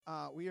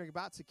we are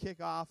about to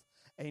kick off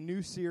a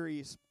new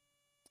series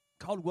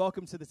called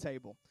Welcome to the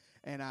Table.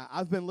 And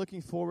I've been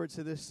looking forward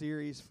to this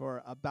series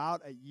for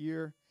about a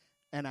year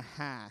and a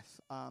half.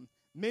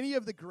 Many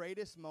of the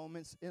greatest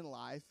moments in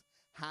life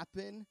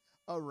happen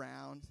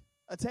around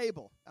a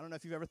table. I don't know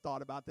if you've ever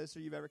thought about this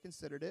or you've ever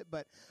considered it,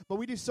 but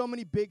we do so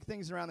many big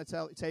things around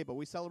the table.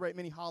 We celebrate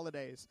many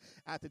holidays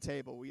at the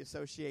table. We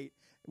associate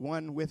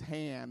one with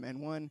ham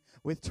and one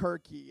with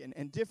turkey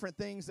and different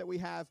things that we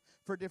have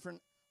for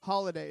different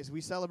holidays.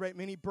 We celebrate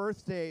many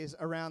birthdays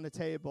around the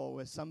table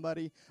with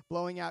somebody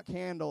blowing out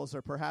candles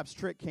or perhaps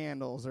trick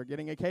candles or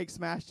getting a cake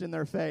smashed in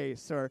their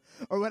face or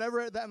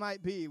whatever that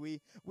might be.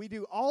 We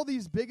do all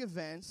these big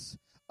events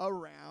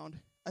around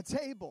a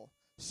table.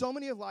 So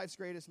many of life's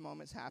greatest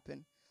moments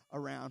happen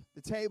around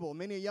the table.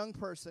 Many a young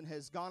person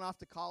has gone off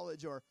to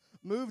college or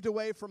moved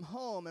away from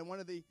home, and one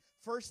of the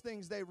first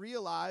things they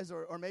realize,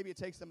 or maybe it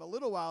takes them a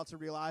little while to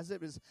realize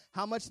it, is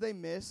how much they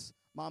miss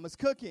Mama's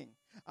cooking.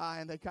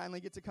 And they kindly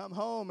get to come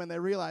home, and they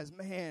realize,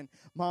 man,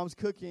 Mom's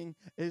cooking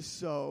is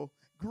so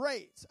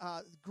great.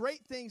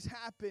 Great things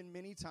happen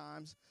many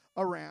times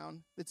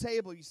around the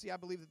table. You see, I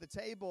believe that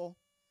the table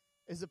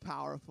is a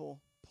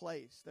powerful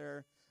place. There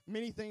are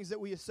many things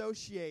that we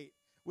associate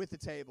with the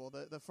table.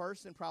 The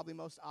first and probably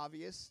most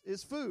obvious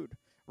is food,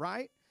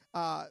 right?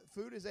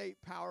 Food is a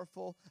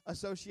powerful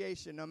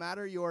association. No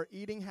matter your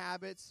eating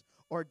habits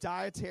or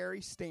dietary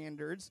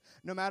standards,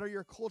 no matter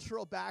your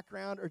cultural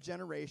background or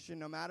generation,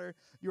 no matter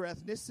your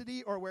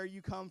ethnicity or where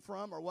you come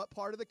from or what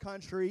part of the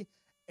country,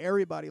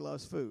 everybody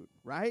loves food,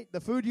 right? The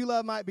food you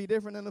love might be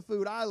different than the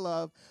food I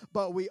love,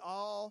 but we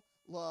all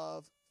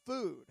love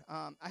food.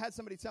 I had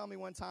somebody tell me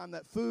one time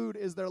that food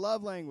is their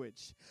love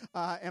language,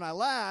 and I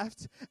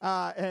laughed,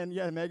 and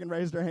yeah, Megan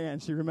raised her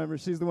hand. She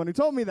remembers she's the one who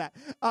told me that.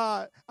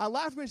 I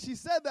laughed when she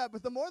said that,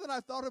 but the more that I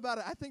thought about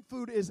it, I think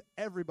food is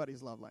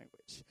everybody's love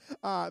language.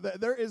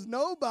 There is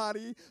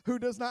nobody who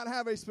does not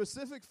have a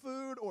specific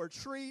food or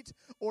treat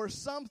or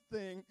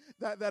something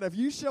that if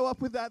you show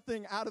up with that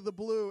thing out of the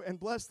blue and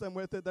bless them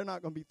with it, they're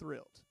not going to be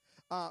thrilled.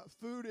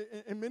 Food,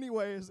 in many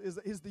ways,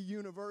 is the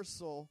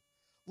universal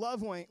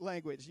love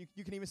language.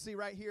 You can even see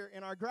right here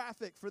in our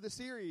graphic for the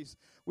series,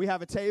 we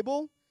have a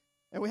table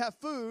and we have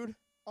food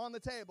on the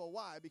table.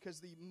 Why? Because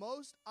the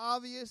most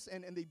obvious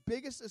and the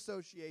biggest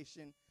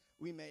association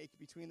we make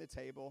between the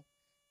table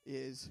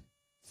is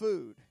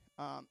food.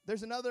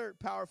 There's another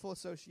powerful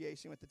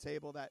association with the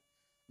table that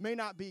may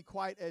not be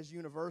quite as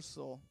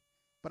universal,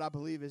 but I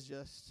believe is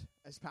just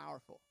as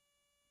powerful,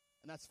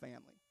 and that's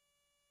family.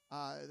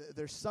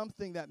 There's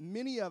something that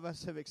many of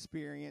us have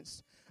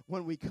experienced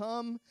when we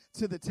come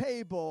to the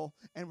table,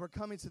 and we're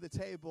coming to the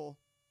table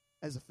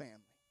as a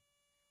family,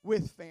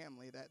 with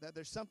family. That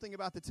there's something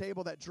about the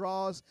table that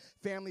draws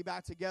family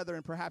back together,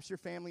 and perhaps your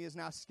family is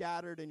now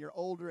scattered and you're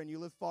older and you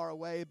live far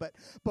away, but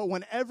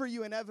whenever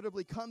you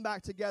inevitably come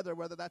back together,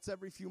 whether that's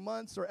every few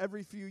months or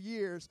every few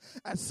years,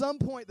 at some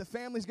point the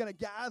family's going to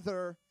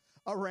gather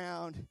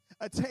around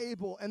a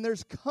table, and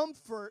there's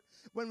comfort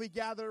when we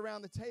gather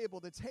around the table.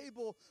 The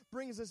table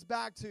brings us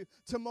back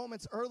to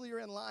moments earlier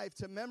in life,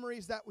 to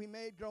memories that we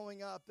made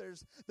growing up.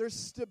 There's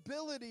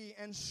stability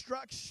and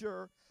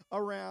structure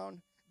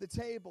around the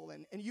table,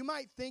 and you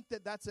might think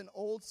that that's an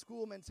old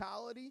school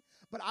mentality,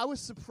 but I was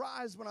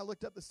surprised when I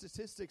looked up the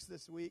statistics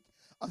this week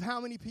of how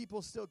many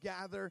people still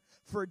gather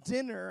for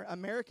dinner,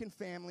 American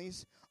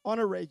families, on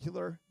a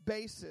regular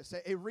basis.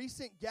 A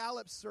recent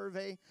Gallup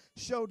survey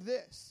showed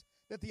this,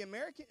 that the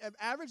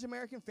average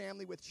American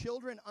family with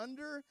children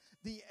under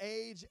the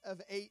age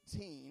of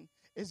 18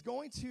 is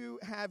going to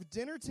have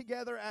dinner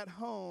together at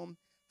home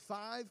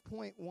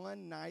 5.1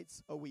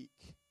 nights a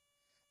week.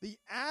 The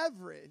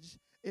average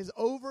is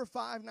over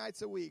 5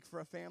 nights a week for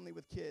a family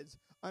with kids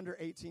under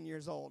 18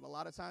 years old. A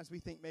lot of times we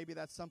think maybe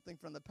that's something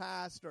from the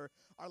past, or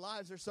our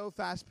lives are so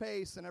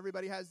fast-paced and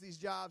everybody has these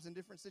jobs in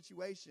different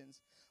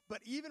situations. But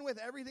even with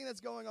everything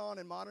that's going on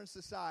in modern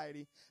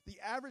society, the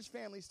average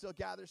family still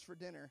gathers for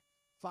dinner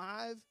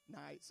 5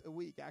 nights a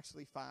week,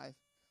 actually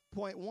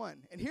 5.1.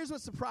 And here's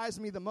what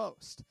surprised me the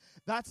most.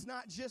 That's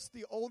not just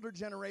the older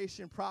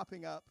generation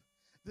propping up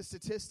the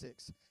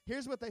statistics.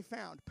 Here's what they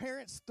found.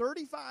 Parents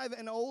 35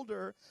 and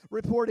older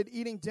reported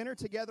eating dinner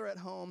together at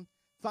home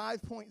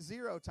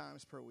 5.0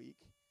 times per week.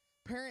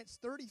 Parents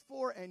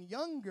 34 and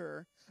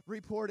younger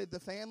reported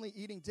the family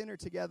eating dinner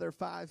together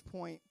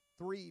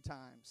 5.3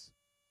 times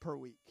per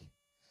week.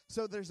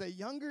 So there's a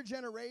younger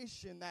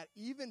generation that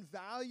even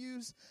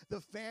values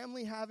the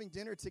family having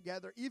dinner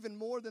together even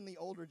more than the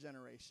older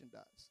generation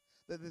does.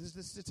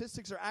 The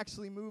statistics are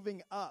actually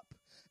moving up.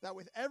 That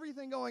with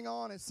everything going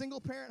on in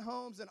single-parent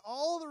homes and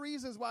all the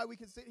reasons why we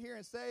can sit here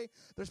and say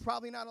there's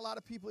probably not a lot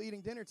of people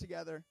eating dinner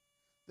together,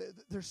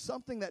 there's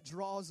something that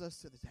draws us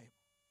to the table.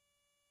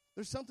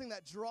 There's something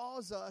that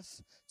draws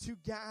us to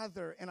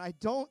gather, and I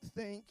don't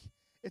think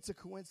it's a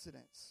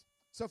coincidence.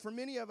 So for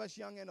many of us,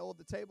 young and old,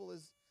 the table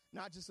is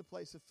not just a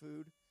place of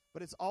food,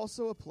 but it's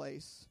also a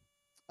place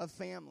of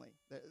family.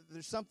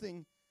 There's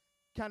something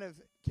kind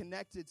of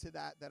connected to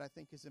that I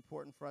think is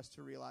important for us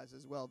to realize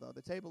as well, though.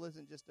 The table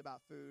isn't just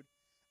about food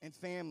and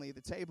family.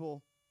 The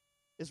table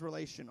is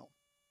relational.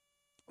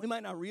 We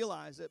might not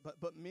realize it,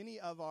 but many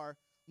of our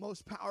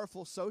most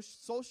powerful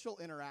social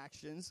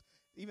interactions,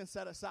 even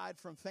set aside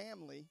from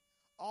family,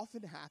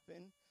 often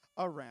happen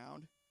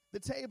around the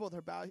table.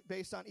 They're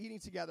based on eating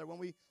together. When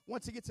we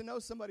want to get to know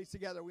somebody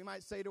together, we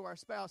might say to our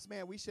spouse,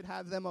 man, we should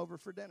have them over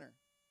for dinner.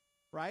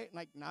 Right?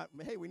 Like, not,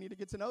 hey, we need to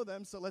get to know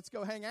them, so let's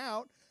go hang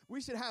out. We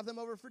should have them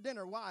over for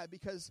dinner. Why?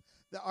 Because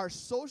our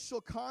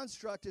social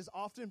construct is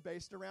often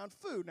based around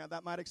food. Now,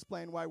 that might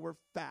explain why we're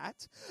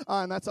fat,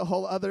 and that's a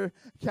whole other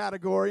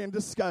category and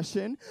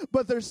discussion.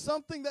 But there's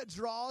something that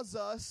draws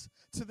us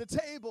to the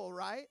table,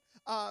 right?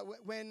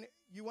 When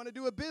you want to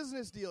do a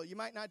business deal, you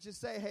might not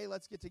just say, hey,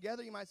 let's get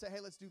together. You might say,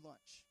 hey, let's do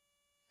lunch.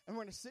 And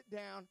we're going to sit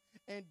down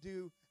and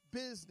do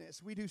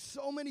business. We do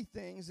so many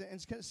things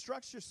and can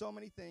structure so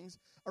many things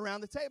around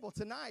the table.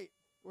 Tonight,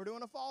 we're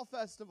doing a fall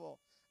festival,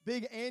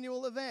 big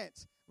annual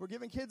event. We're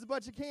giving kids a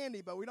bunch of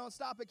candy, but we don't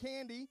stop at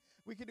candy.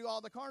 We can do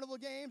all the carnival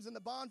games and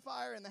the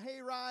bonfire and the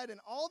hayride and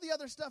all the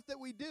other stuff that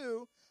we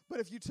do. But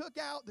if you took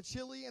out the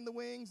chili and the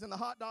wings and the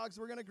hot dogs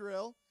we're going to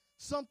grill,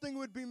 something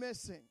would be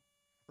missing.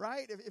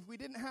 Right? If we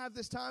didn't have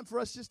this time for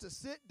us just to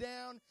sit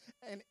down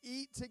and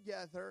eat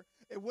together,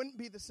 it wouldn't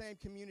be the same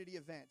community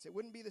event. It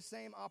wouldn't be the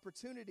same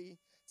opportunity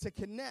to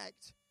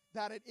connect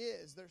that it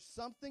is. There's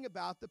something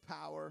about the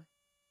power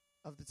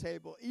of the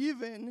table,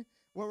 even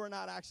when we're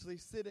not actually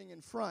sitting in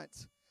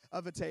front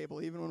of a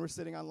table, even when we're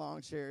sitting on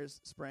long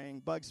chairs spraying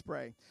bug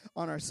spray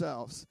on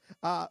ourselves.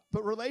 But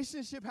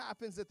relationship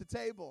happens at the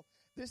table.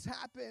 This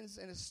happens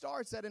and it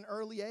starts at an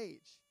early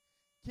age.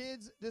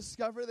 Kids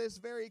discover this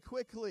very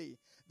quickly.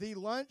 The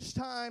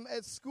lunchtime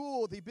at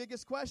school, the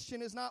biggest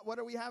question is not, what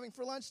are we having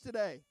for lunch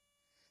today?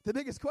 The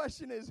biggest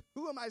question is,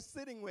 who am I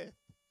sitting with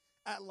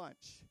at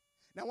lunch?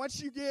 Now, once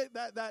you get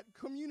that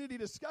community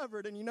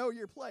discovered and you know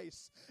your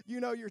place, you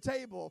know your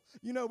table,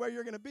 you know where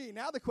you're going to be,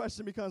 now the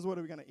question becomes, what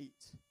are we going to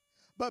eat?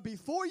 But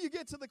before you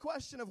get to the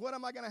question of what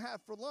am I going to have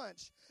for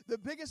lunch, the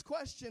biggest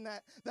question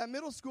that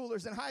middle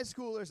schoolers and high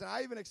schoolers, and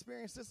I even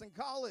experienced this in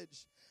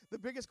college, the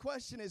biggest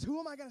question is, who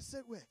am I going to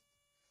sit with?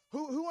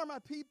 Who are my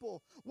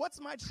people?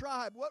 What's my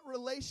tribe? What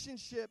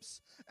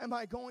relationships am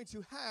I going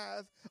to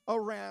have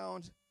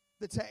around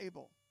the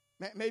table?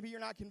 Maybe you're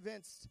not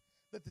convinced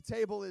that the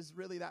table is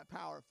really that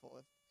powerful.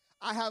 If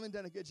I haven't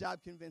done a good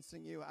job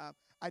convincing you,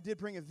 I did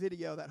bring a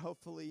video that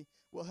hopefully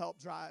will help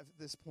drive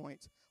this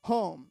point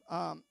home.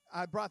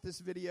 I brought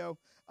this video.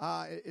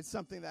 It's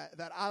something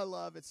that I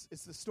love.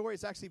 It's the story.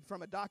 It's actually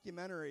from a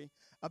documentary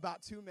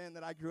about two men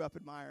that I grew up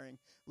admiring,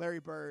 Larry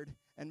Bird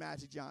and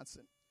Magic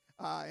Johnson.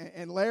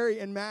 And Larry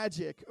and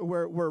Magic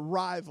were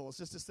rivals.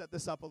 Just to set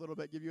this up a little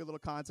bit, give you a little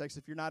context.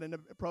 If you're not into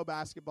pro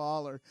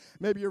basketball, or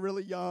maybe you're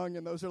really young,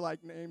 and those are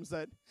like names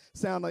that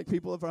sound like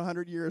people of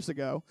 100 years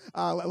ago,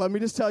 let me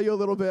just tell you a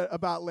little bit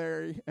about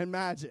Larry and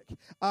Magic.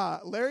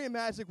 Larry and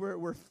Magic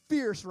were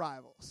fierce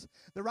rivals.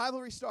 The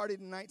rivalry started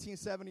in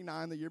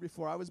 1979, the year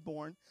before I was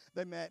born.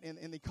 They met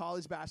in the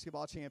college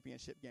basketball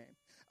championship game.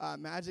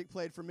 Magic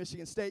played for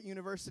Michigan State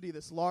University,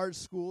 this large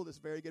school, this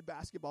very good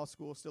basketball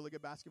school, still a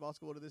good basketball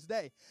school to this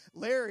day.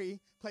 Larry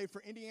played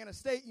for Indiana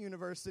State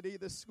University,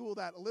 this school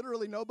that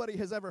literally nobody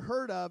has ever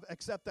heard of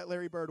except that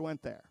Larry Bird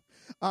went there.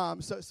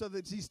 So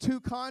these two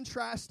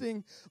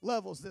contrasting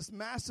levels, this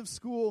massive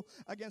school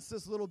against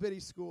this little bitty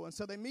school. And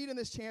so they meet in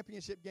this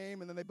championship game,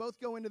 and then they both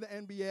go into the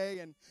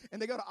NBA, and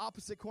they go to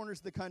opposite corners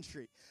of the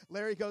country.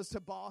 Larry goes to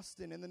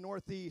Boston in the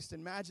Northeast,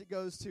 and Magic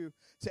goes to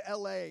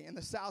L.A. in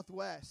the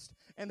Southwest.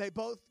 And they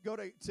both go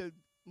to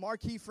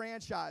marquee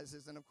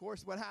franchises. And, of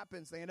course, what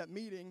happens? They end up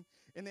meeting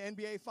in the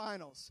NBA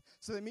Finals.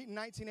 So they meet in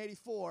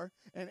 1984,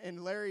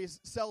 and Larry's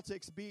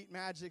Celtics beat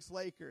Magic's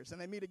Lakers.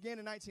 And they meet again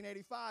in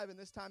 1985, and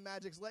this time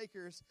Magic's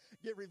Lakers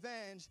get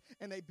revenge,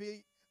 and they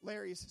beat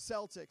Larry's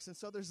Celtics. And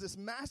so there's this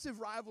massive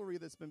rivalry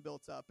that's been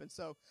built up. And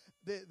so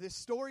this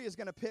story is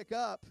going to pick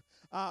up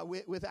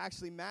with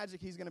actually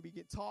Magic. He's going to be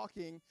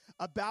talking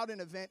about an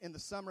event in the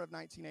summer of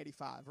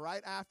 1985,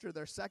 right after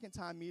their second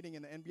time meeting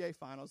in the NBA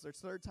Finals, their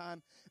third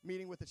time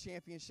meeting with the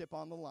championship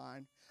on the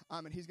line.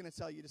 And he's going to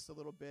tell you just a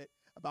little bit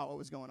about what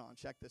was going on.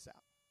 Check this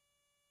out.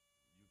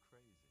 You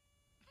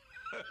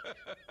crazy.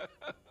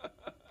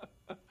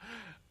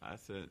 I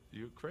said,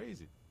 you're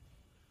crazy.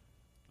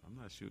 I'm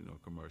not shooting no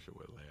commercial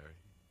with Larry.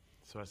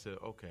 So I said,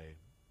 okay,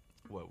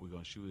 what, we're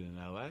going to shoot it in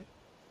L.A.?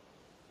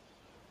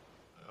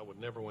 I would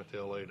never went to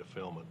L.A. to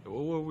film it.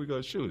 Well, where are we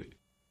going to shoot it?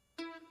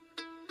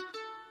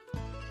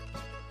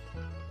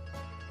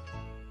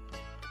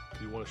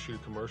 If you want to shoot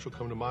a commercial,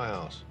 come to my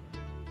house.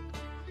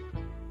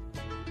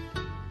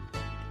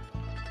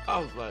 I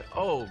was like,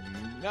 oh,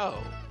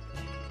 no.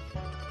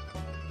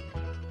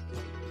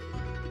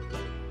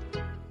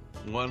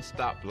 One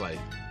stoplight.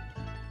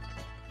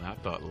 And I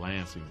thought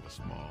Lansing was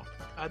small.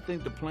 I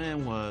think the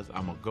plan was,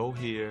 I'm going to go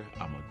here,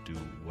 I'm going to do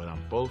what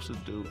I'm supposed to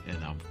do, and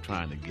I'm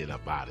trying to get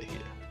up out of here.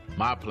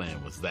 My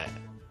plan was that.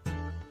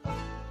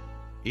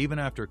 Even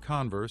after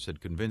Converse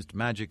had convinced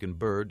Magic and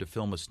Bird to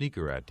film a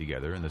sneaker ad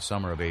together in the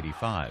summer of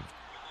 '85,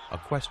 a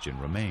question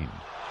remained.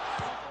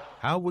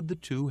 How would the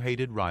two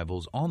hated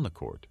rivals on the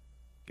court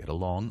get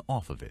along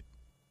off of it?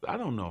 I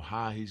don't know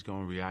how he's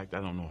going to react. I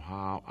don't know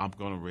how I'm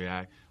going to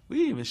react. We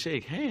didn't even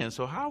shake hands,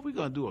 so how are we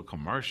going to do a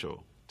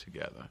commercial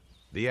together?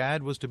 The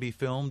ad was to be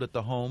filmed at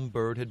the home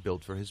Bird had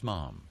built for his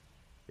mom.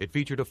 It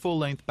featured a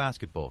full-length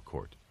basketball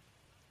court,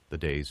 the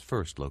day's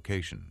first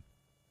location.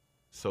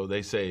 So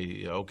they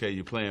say, okay,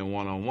 you're playing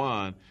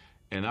one-on-one,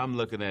 and I'm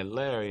looking at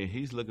Larry, and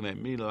he's looking at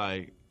me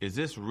like, is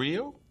this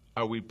real?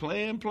 Are we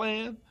playing?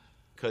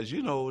 Because,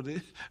 you know,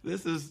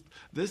 this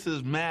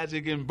is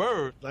Magic and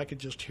Bird. I could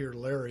just hear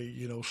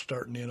Larry,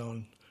 starting in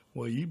on,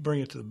 well, you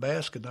bring it to the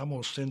basket, and I'm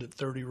going to send it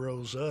 30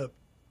 rows up.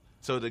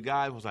 So the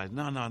guy was like,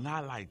 no,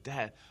 not like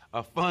that.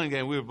 A fun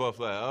game. We were both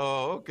like,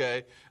 oh,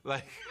 okay.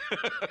 Like,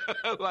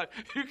 like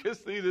you can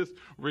see this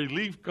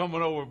relief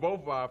coming over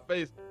both of our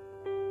faces.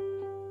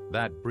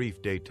 That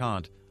brief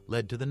détente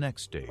led to the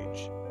next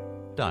stage,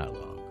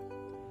 dialogue.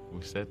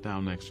 We sat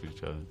down next to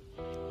each other.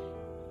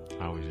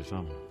 How was your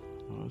summer?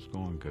 Oh, it's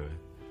going good.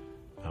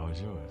 How was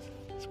yours?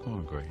 It's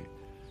going great.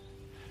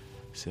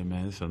 He said,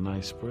 man, it's a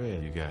nice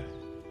spread you got.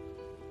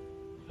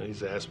 And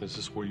he's asked me, is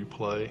this where you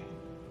play?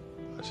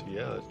 I said,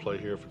 yeah, I play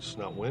here if it's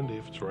not windy.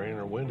 If it's raining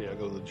or windy, I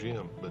go to the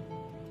gym. But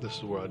this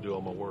is where I do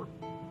all my work.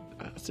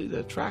 I see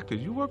that tractor.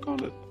 You work on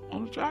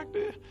the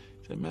tractor?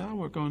 He said, man, I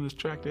work on this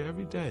tractor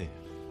every day.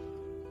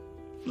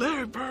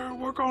 Larry Bird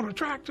work on a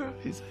tractor?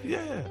 He said,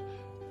 yeah.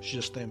 It's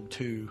just them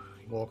two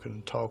walking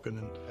and talking,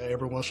 and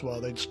every once in a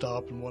while they'd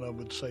stop and one of them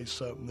would say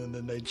something, and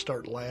then they'd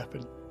start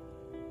laughing.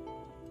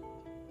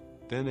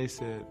 Then they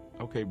said,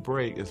 okay,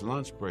 break, it's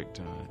lunch break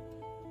time.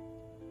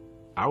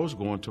 I was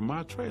going to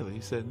my trailer. He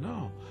said,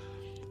 no,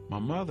 my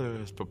mother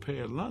has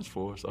prepared lunch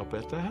for us up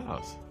at the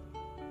house.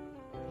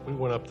 We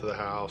went up to the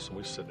house and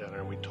we sat down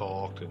there and we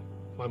talked, and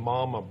my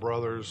mom, my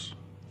brothers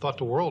thought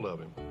the world of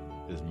him.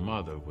 His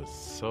mother was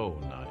so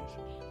nice,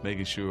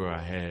 making sure I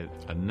had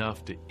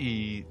enough to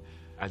eat.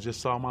 I just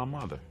saw my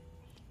mother.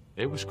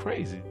 It was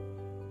crazy.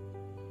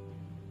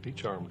 He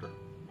charmed her.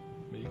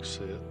 You can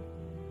see it.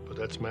 But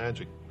that's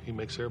Magic. He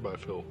makes everybody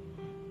feel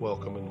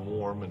welcome and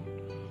warm, and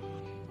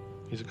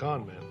he's a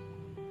con man.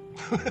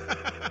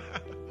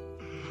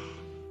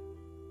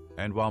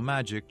 And while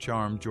Magic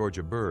charmed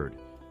Georgia Bird,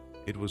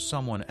 it was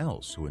someone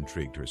else who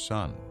intrigued her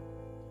son.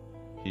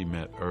 He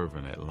met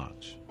Irvin at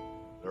lunch.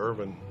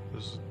 Irvin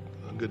is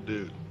a good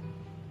dude.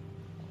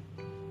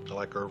 I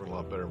like Irvin a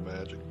lot better than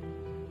Magic.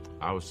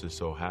 I was just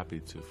so happy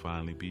to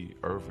finally be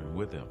Irvin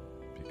with him,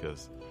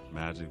 because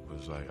Magic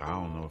was like, I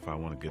don't know if I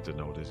want to get to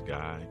know this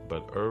guy.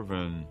 But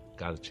Irvin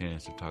got a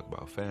chance to talk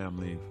about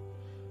family,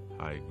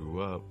 how he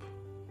grew up.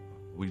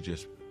 We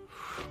just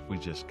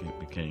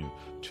became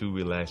two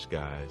relaxed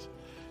guys,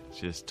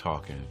 just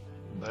talking.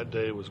 That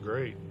day was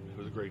great. It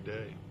was a great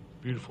day.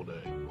 Beautiful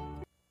day.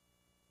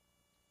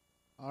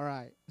 All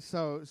right.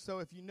 So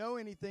if you know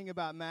anything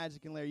about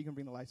Magic and Larry, you can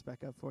bring the lights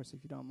back up for us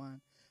if you don't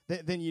mind.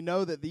 Then you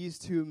know that these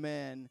two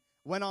men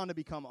went on to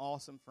become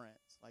awesome friends.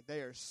 Like, they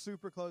are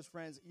super close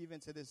friends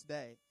even to this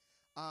day.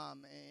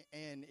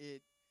 And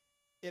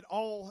it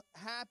all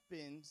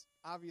happens,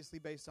 obviously,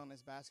 based on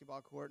this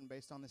basketball court and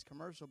based on this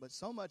commercial, but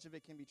so much of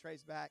it can be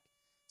traced back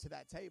to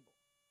that table.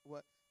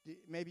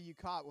 Maybe you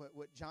caught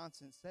what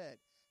Johnson said.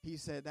 He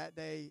said that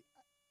day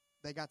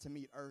they got to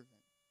meet Irvin.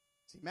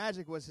 See,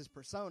 Magic was his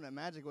persona.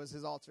 Magic was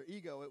his alter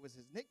ego. It was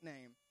his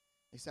nickname.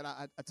 He said,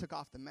 I took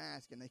off the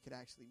mask and they could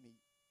actually meet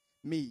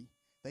me.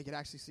 They could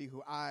actually see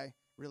who I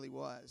really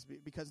was.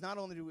 Because not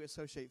only do we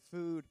associate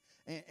food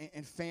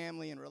and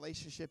family and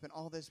relationship and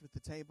all this with the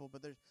table,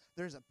 but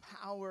there's a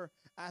power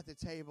at the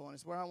table. And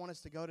it's where I want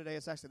us to go today.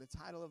 It's actually the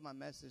title of my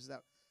message,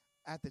 that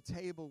at the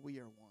table we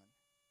are one.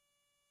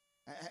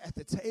 At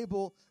the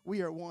table,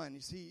 we are one.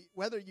 You see,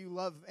 whether you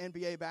love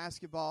NBA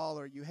basketball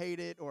or you hate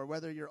it, or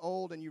whether you're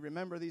old and you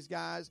remember these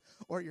guys,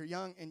 or you're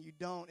young and you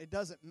don't, it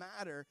doesn't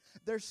matter.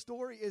 Their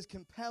story is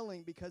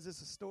compelling because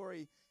it's a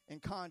story in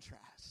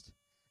contrast.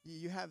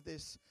 You have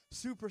this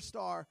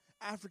superstar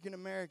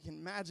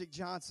African-American, Magic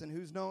Johnson,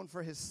 who's known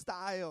for his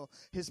style,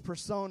 his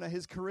persona,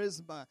 his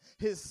charisma,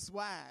 his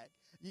swag.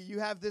 You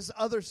have this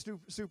other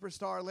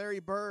superstar,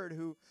 Larry Bird,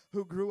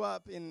 who grew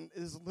up in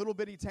this little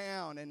bitty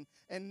town,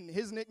 and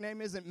his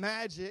nickname isn't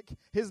Magic.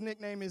 His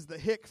nickname is the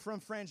Hick from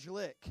French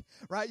Lick,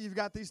 right? You've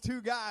got these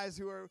two guys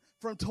who are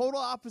from total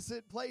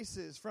opposite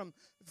places, from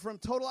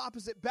total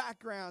opposite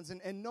backgrounds,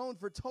 and known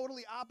for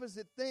totally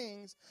opposite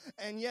things,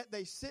 and yet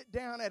they sit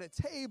down at a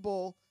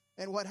table,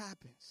 and what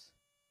happens?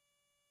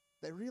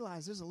 They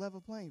realize there's a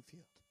level playing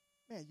field.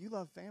 Man, you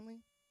love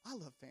family? I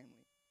love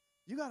family.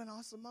 You got an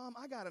awesome mom,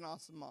 I got an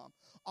awesome mom.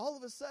 All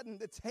of a sudden,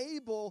 the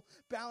table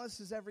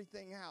balances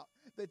everything out.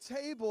 The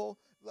table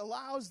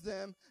allows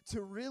them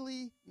to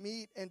really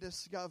meet and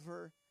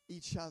discover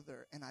each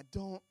other. And I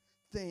don't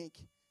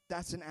think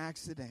that's an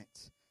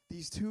accident.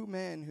 These two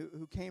men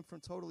who came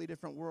from totally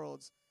different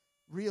worlds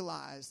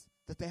realized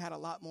that they had a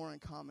lot more in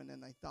common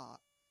than they thought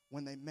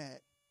when they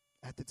met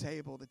at the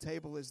table. The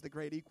table is the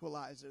great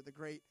equalizer, the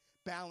great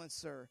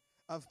balancer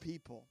of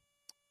people.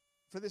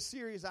 For this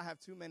series, I have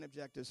two main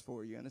objectives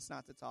for you, and it's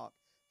not to talk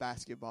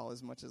basketball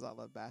as much as I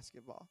love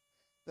basketball.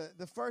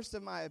 The first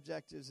of my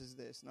objectives is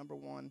this. Number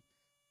one,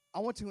 I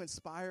want to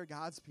inspire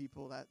God's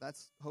people,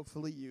 that's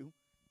hopefully you,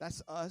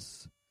 that's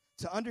us,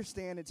 to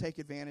understand and take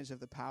advantage of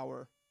the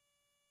power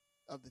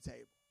of the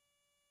table.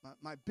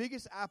 My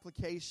biggest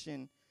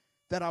application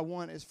that I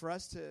want is for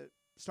us to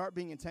start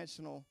being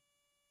intentional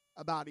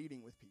about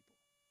eating with people,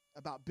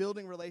 about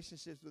building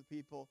relationships with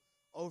people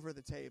over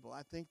the table.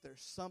 I think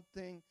there's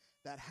something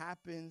that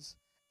happens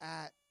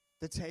at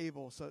the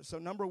table. So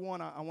number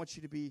one, I want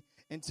you to be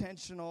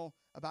intentional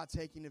about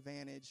taking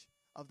advantage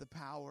of the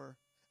power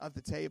of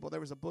the table.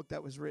 There was a book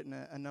that was written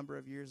a number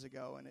of years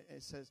ago, and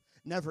it says,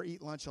 "Never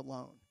eat lunch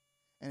alone."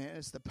 And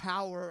it's the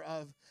power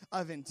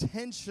of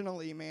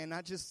intentionally, man,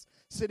 not just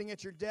sitting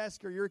at your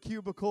desk or your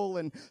cubicle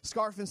and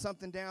scarfing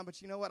something down,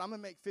 but you know what? I'm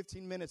going to make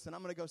 15 minutes, and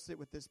I'm going to go sit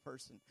with this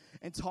person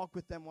and talk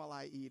with them while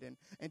I eat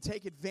and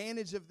take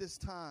advantage of this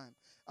time.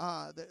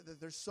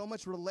 There's so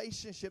much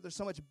relationship, there's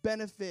so much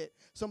benefit,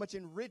 so much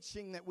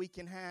enriching that we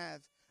can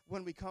have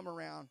when we come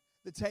around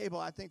the table.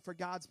 I think for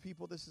God's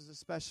people, this is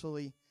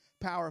especially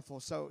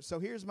powerful. So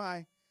here's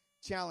my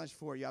challenge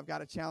for you. I've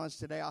got a challenge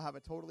today. I'll have a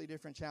totally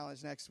different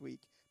challenge next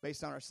week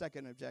based on our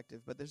second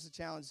objective, but there's a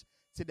challenge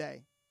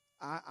today.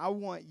 I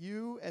want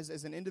you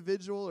as an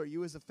individual, or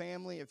you as a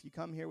family, if you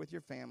come here with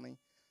your family,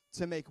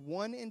 to make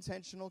one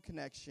intentional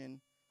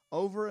connection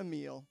over a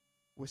meal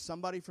with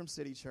somebody from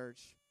City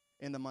Church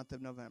in the month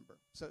of November.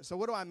 So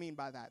what do I mean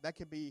by that? That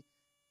could be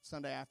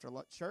Sunday after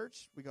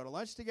church, we go to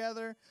lunch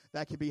together.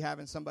 That could be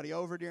having somebody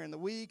over during the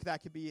week.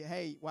 That could be,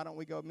 hey, why don't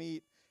we go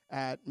meet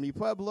at Mi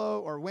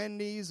Pueblo or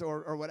Wendy's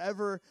or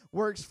whatever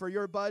works for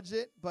your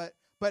budget. But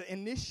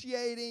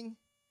initiating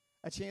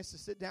a chance to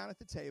sit down at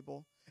the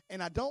table.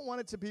 And I don't want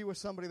it to be with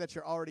somebody that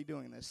you're already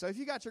doing this. So if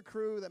you got your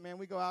crew that, man,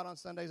 we go out on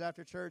Sundays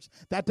after church,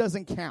 that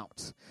doesn't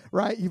count,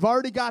 right? You've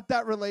already got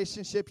that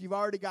relationship. You've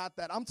already got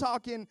that. I'm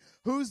talking,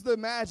 who's the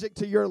Magic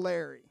to your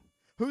Larry?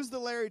 Who's the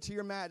Larry to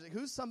your Magic?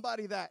 Who's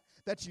somebody that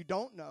you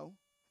don't know,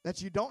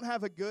 that you don't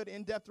have a good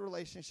in-depth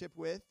relationship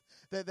with,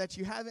 that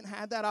you haven't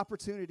had that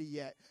opportunity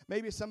yet?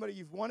 Maybe it's somebody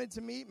you've wanted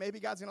to meet.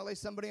 Maybe God's going to lay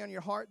somebody on your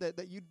heart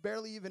that you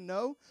barely even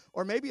know.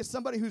 Or maybe it's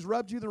somebody who's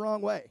rubbed you the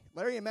wrong way.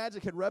 Larry and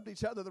Magic had rubbed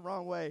each other the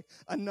wrong way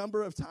a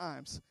number of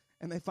times.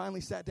 And they finally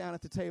sat down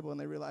at the table and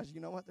they realized,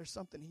 you know what, there's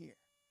something here.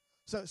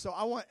 So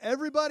I want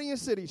everybody in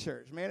City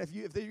Church, man, if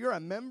you're a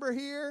member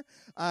here,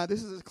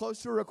 this is as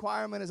close to a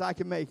requirement as I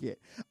can make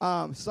it.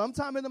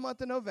 Sometime in the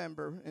month of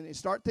November, and you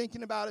start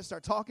thinking about it,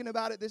 start talking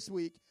about it this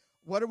week,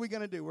 what are we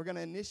going to do? We're going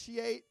to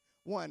initiate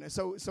one.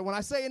 So when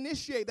I say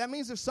initiate, that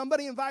means if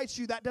somebody invites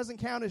you, that doesn't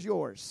count as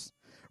yours,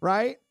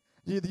 right?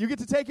 You get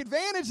to take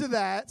advantage of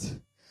that,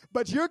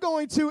 but you're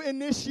going to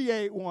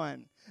initiate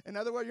one. In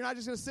other words, you're not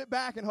just going to sit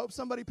back and hope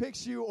somebody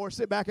picks you or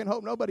sit back and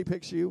hope nobody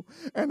picks you,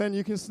 and then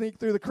you can sneak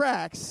through the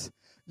cracks.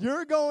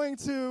 You're going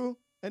to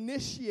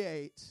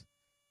initiate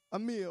a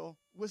meal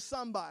with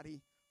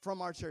somebody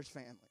from our church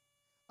family.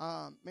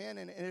 Man,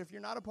 and if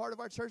you're not a part of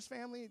our church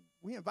family,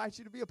 we invite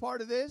you to be a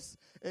part of this.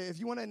 If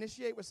you want to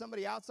initiate with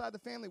somebody outside the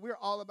family, we're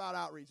all about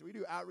outreach. We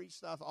do outreach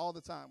stuff all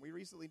the time. We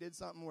recently did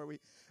something where we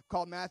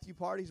called Matthew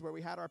Parties, where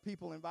we had our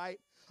people invite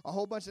a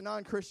whole bunch of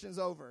non-Christians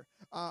over.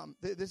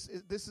 This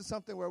is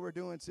something where we're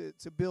doing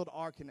to build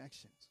our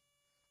connections.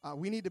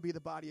 We need to be the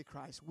body of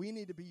Christ. We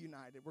need to be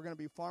united. We're going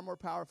to be far more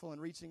powerful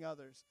in reaching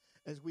others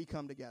as we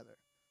come together.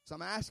 So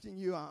I'm asking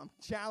you, I'm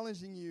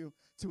challenging you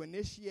to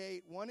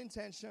initiate one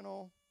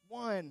intentional.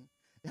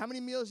 How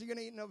many meals are you going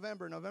to eat in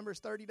November? November's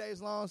 30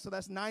 days long, so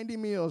that's 90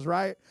 meals,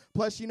 right?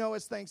 Plus,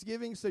 it's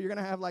Thanksgiving, so you're going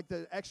to have like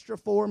the extra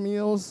 4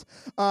 meals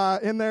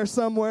in there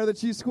somewhere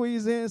that you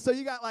squeeze in. So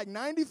you got like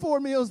 94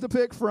 meals to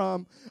pick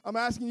from. I'm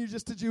asking you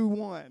just to do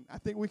one. I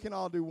think we can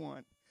all do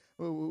one.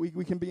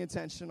 We can be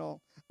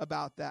intentional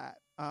about that.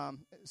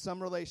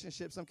 Some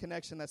relationship, some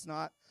connection that's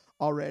not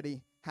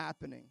already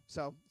happening.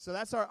 So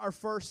that's our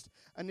first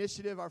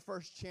initiative, our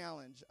first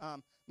challenge.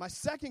 My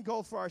second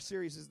goal for our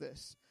series is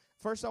this.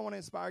 First, I want to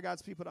inspire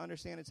God's people to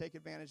understand and take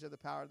advantage of the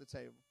power of the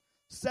table.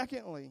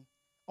 Secondly,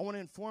 I want to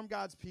inform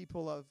God's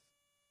people of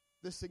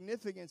the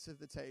significance of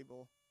the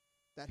table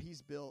that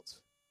he's built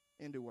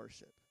into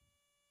worship.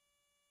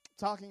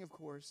 Talking, of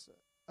course,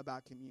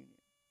 about communion.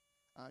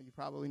 You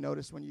probably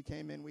noticed when you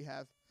came in, we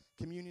have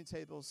communion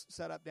tables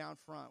set up down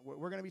front.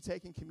 We're going to be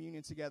taking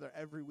communion together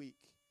every week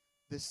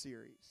this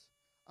series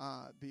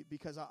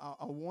because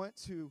I want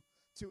to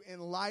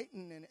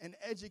enlighten and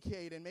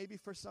educate, and maybe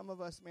for some of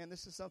us, man,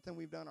 this is something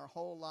we've done our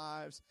whole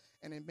lives,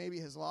 and it maybe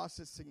has lost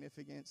its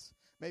significance.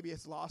 Maybe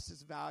it's lost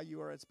its value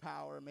or its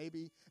power.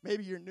 Maybe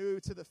you're new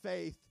to the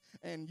faith,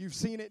 and you've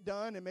seen it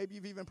done, and maybe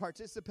you've even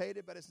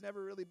participated, but it's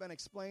never really been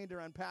explained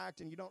or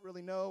unpacked, and you don't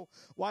really know,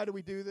 why do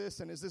we do this,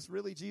 and is this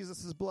really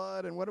Jesus'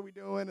 blood, and what are we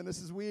doing, and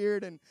this is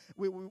weird, and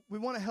we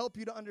want to help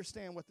you to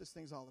understand what this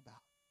thing's all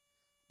about.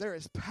 There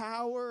is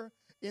power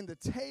in the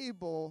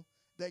table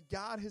that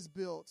God has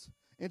built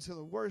into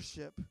the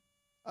worship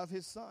of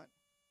his Son.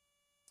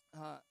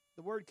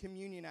 The word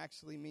communion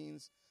actually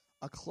means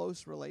a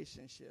close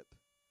relationship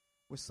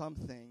with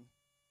something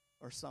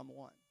or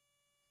someone.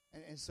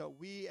 And so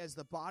we, as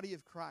the body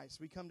of Christ,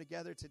 we come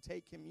together to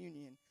take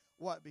communion.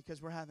 What?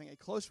 Because we're having a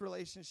close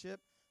relationship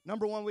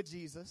number one with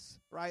Jesus,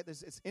 right?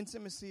 It's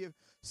intimacy of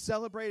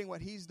celebrating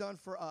what he's done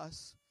for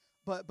us.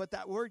 But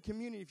that word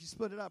community, if you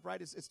split it up,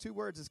 right, it's two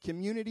words. It's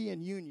community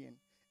and union.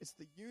 It's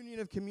the union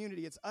of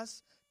community. It's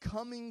us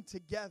coming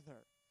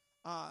together.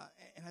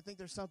 And I think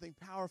there's something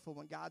powerful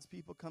when God's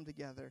people come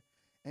together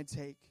and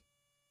take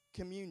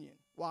communion.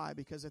 Why?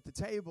 Because at the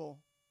table,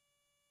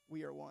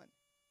 we are one.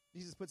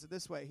 Jesus puts it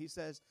this way. He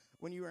says,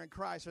 when you are in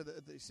Christ,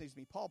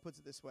 Paul puts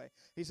it this way.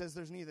 He says,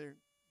 there's neither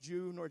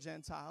Jew nor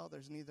Gentile.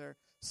 There's neither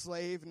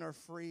slave nor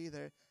free.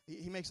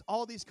 He makes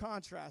all these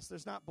contrasts.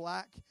 There's not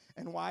black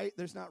and white.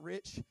 There's not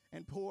rich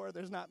and poor.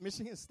 There's not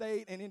Michigan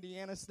State and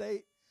Indiana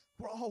State.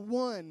 We're all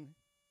one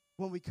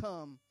when we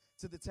come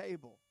to the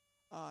table.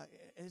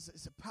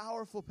 It's a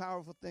powerful,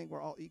 powerful thing.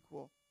 We're all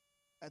equal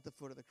at the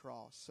foot of the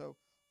cross. So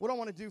what I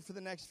want to do for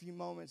the next few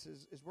moments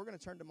is we're going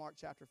to turn to Mark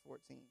chapter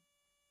 14.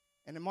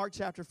 And in Mark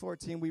chapter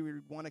 14, we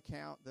read one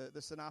account.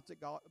 The synoptic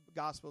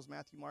Gospels,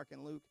 Matthew, Mark,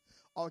 and Luke,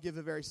 all give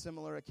a very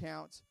similar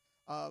account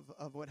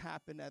of what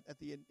happened at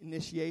the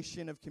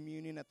initiation of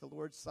communion at the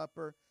Lord's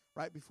Supper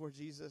right before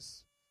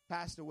Jesus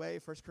passed away.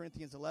 1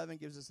 Corinthians 11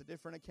 gives us a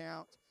different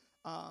account.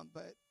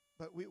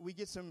 But we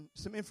get some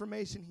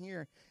information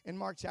here in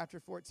Mark chapter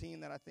 14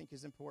 that I think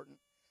is important.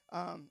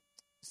 It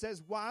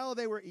says, while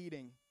they were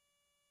eating.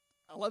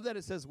 I love that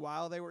it says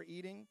while they were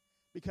eating,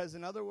 because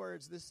in other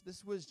words,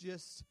 this was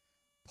just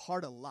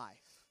part of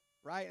life,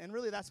 right? And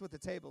really that's what the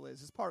table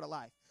is. It's part of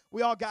life.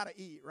 We all got to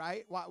eat,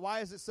 right? Why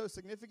is it so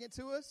significant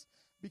to us?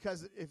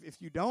 Because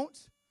if you don't,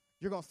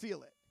 you're going to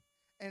feel it.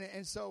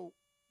 And so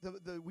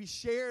we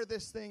share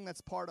this thing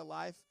that's part of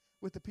life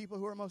with the people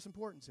who are most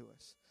important to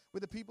us,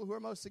 with the people who are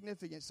most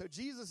significant. So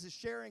Jesus is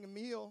sharing a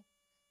meal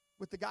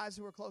with the guys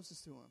who are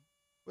closest to him,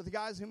 with the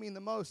guys who mean the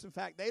most. In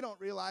fact, they don't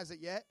realize it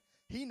yet.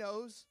 He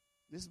knows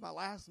this is my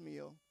last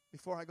meal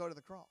before I go to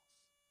the cross.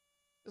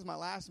 This is my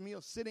last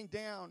meal sitting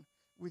down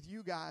with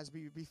you guys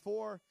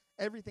before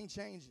everything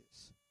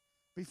changes,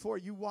 before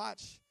you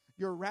watch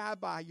your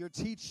rabbi, your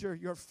teacher,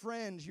 your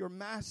friend, your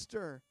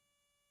master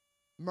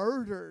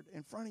murdered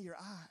in front of your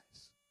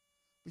eyes,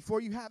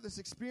 before you have this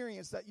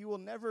experience that you will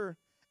never,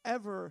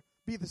 ever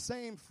be the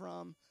same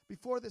from.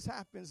 Before this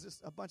happens,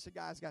 just a bunch of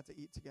guys got to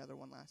eat together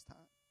one last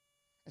time.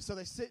 And so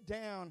they sit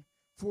down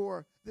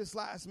for this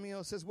last meal.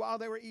 It says, while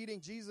they were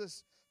eating,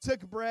 Jesus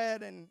took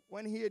bread, and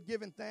when he had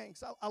given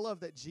thanks, I love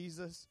that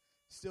Jesus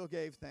still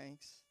gave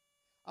thanks.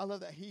 I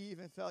love that he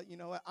even felt, you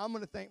know what, I'm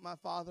going to thank my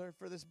Father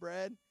for this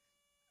bread.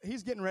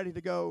 He's getting ready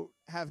to go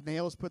have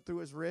nails put through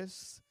his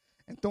wrists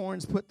and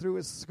thorns put through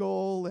his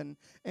skull, and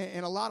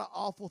a lot of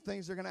awful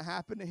things are going to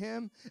happen to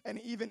him. And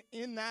even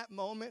in that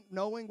moment,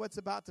 knowing what's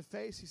about to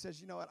face, he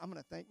says, you know what, I'm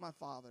going to thank my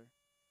Father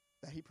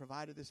that he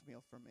provided this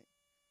meal for me.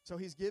 So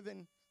he's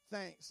given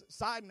thanks.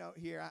 Side note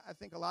here, I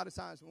think a lot of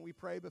times when we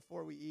pray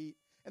before we eat,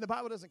 and the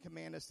Bible doesn't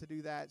command us to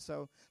do that,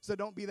 so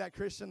don't be that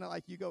Christian that,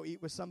 like, you go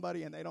eat with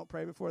somebody and they don't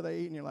pray before they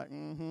eat, and you're like,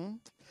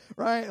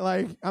 right?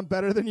 Like, I'm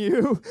better than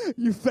you.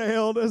 You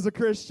failed as a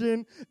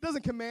Christian. It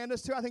doesn't command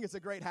us to. I think it's a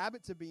great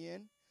habit to be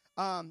in.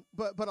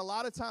 But a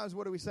lot of times,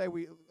 what do we say?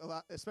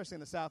 Especially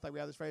in the South, like we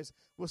have this phrase,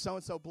 will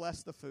so-and-so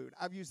bless the food?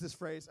 I've used this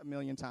phrase a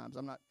million times.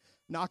 I'm not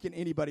knocking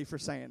anybody for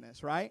saying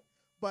this, right?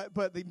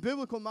 But the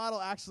biblical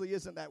model actually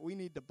isn't that we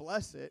need to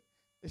bless it.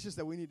 It's just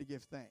that we need to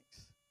give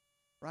thanks.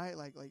 Right?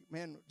 Like,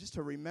 man, just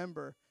to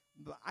remember,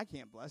 I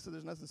can't bless it.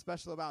 There's nothing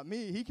special about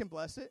me. He can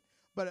bless it.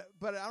 But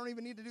I don't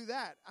even need to do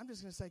that. I'm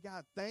just going to say,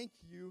 God, thank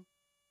you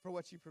for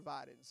what you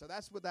provided. So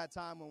that's what that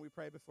time when we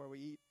pray before we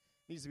eat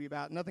needs to be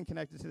about. Nothing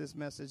connected to this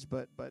message,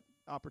 but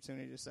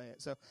opportunity to say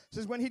it. So it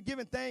says, when he'd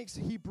given thanks,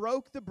 he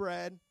broke the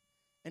bread,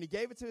 and he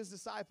gave it to his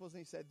disciples,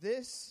 and he said,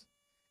 this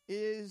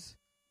is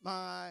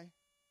my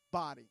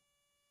body.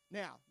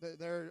 Now,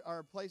 there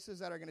are places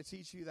that are going to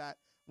teach you that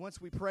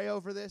once we pray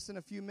over this in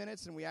a few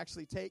minutes and we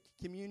actually take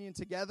communion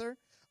together,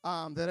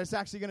 that it's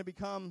actually going to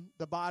become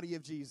the body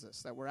of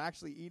Jesus, that we're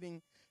actually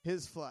eating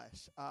his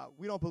flesh.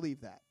 We don't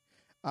believe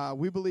that.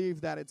 We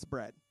believe that it's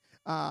bread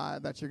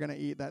that you're going to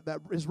eat, that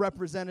is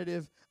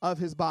representative of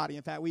his body.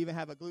 In fact, we even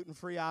have a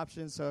gluten-free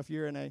option, so if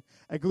you're in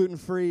a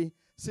gluten-free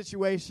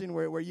situation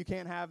where you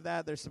can't have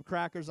that, there's some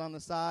crackers on the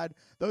side.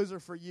 Those are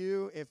for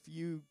you. If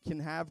you can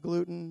have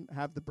gluten,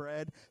 have the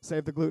bread.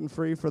 Save the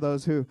gluten-free for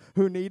those who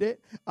need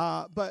it.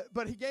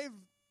 But he gave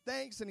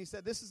thanks, and he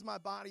said, this is my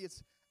body.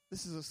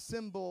 This is a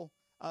symbol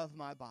of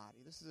my body.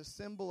 This is a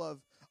symbol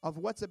of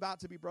what's about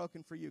to be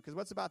broken for you, because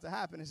what's about to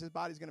happen is his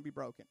body's going to be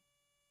broken.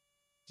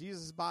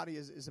 Jesus' body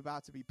is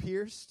about to be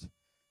pierced.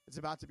 It's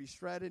about to be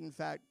shredded. In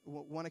fact,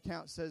 one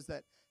account says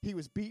that he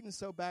was beaten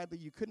so badly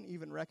you couldn't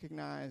even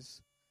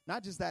recognize,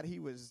 not just that he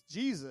was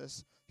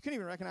Jesus, you couldn't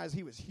even recognize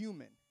he was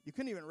human. You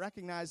couldn't even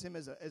recognize him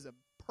as a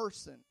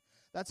person.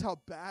 That's how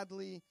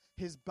badly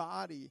his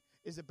body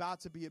is about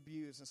to be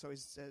abused. And so he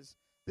says,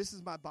 this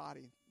is my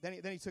body. Then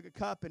he took a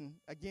cup, and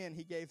again,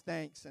 he gave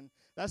thanks. And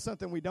that's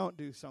something we don't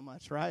do so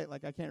much, right?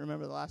 Like, I can't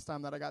remember the last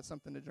time that I got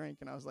something to drink,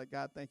 and I was like,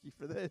 God, thank you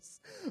for this.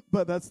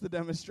 But that's the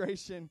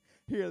demonstration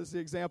here. This is the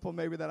example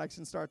maybe that I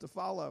can start to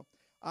follow.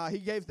 He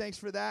gave thanks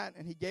for that,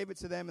 and he gave it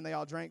to them, and they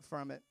all drank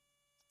from it.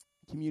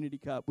 community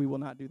cup. We will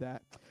not do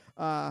that.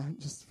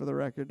 Just for the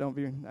record, don't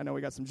be. I know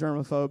we got some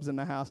germaphobes in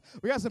the house.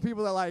 We got some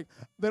people that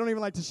they don't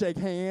even like to shake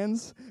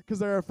hands because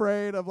they're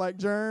afraid of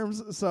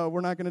germs. So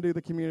we're not going to do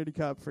the community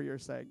cup for your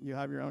sake. You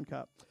have your own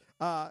cup.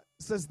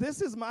 Says,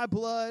 "This is my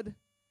blood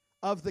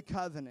of the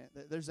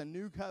covenant." There's a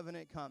new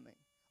covenant coming,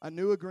 a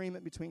new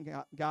agreement between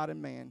God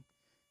and man.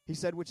 He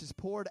said, which is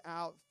poured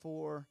out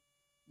for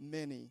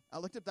many. I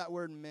looked up that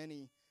word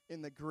 "many"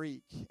 in the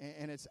Greek,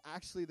 and it's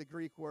actually the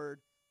Greek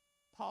word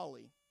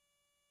poly.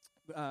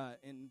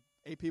 In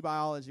AP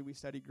Biology, we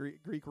study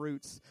Greek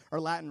roots, or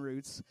Latin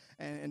roots,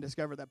 and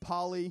discovered that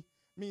poly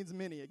means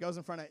many. It goes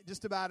in front of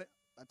just about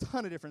a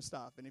ton of different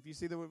stuff. And if you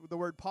see the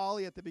word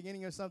poly at the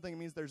beginning of something, it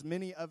means there's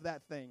many of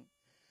that thing.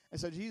 And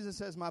so Jesus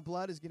says, my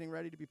blood is getting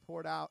ready to be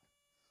poured out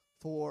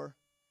for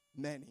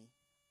many.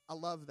 I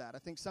love that. I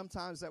think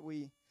sometimes that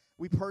we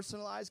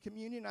personalize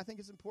communion. I think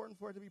it's important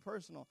for it to be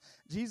personal.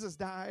 Jesus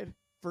died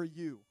for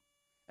you,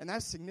 and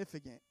that's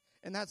significant,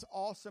 and that's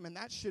awesome, and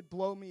that should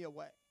blow me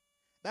away.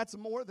 That's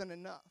more than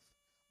enough.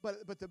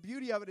 But the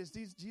beauty of it is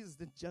Jesus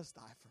didn't just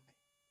die for me.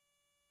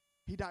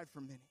 He died for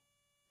many.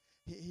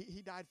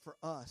 He died for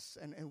us,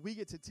 and we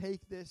get to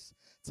take this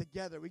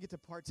together. We get to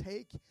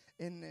partake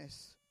in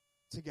this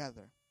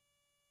together.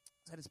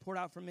 That is poured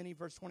out for many,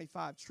 verse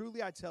 25.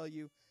 Truly I tell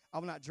you, I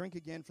will not drink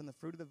again from the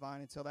fruit of the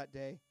vine until that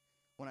day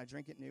when I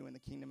drink it new in the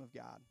kingdom of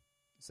God.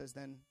 It says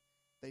then,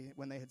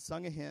 when they had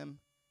sung a hymn,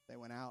 they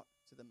went out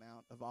to the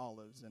Mount of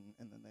Olives, and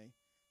then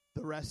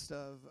the rest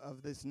of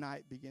this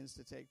night begins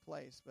to take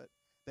place. But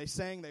they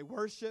sang, they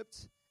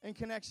worshiped in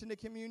connection to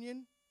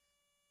communion.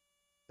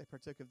 They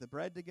partook of the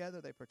bread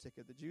together. They partook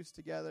of the juice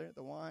together,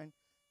 the wine.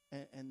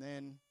 And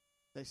then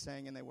they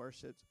sang and they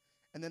worshiped.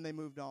 And then they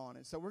moved on.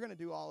 And so we're going to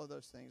do all of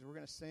those things. We're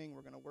going to sing.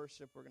 We're going to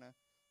worship. We're going to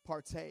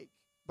partake.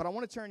 But I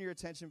want to turn your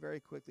attention very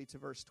quickly to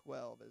verse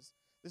 12. As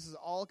this is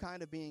all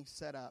kind of being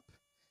set up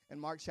in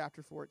Mark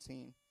chapter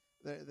 14.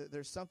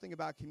 There's something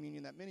about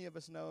communion that many of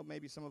us know.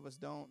 Maybe some of us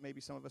don't. Maybe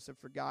some of us have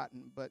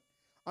forgotten. But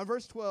on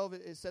verse 12,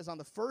 it says, on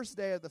the first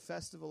day of the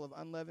festival of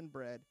unleavened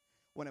bread,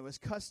 when it was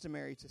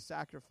customary to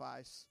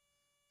sacrifice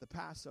the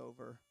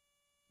Passover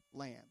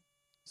lamb.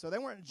 So they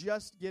weren't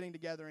just getting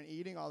together and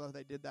eating, although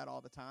they did that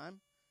all the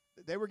time.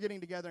 They were getting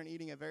together and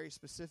eating a very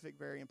specific,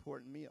 very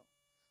important meal.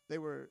 They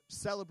were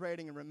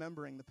celebrating and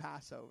remembering the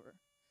Passover.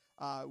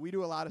 We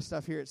do a lot of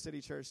stuff here at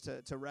City Church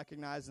to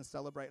recognize and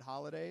celebrate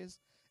holidays,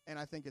 and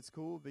I think it's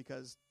cool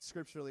because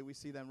scripturally we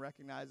see them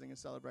recognizing and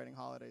celebrating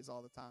holidays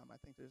all the time. I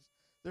think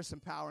there's some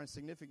power and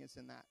significance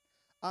in that.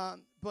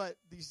 But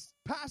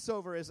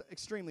Passover is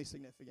extremely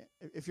significant.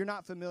 If you're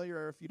not familiar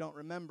or if you don't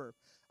remember,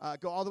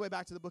 go all the way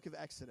back to the book of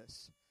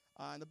Exodus.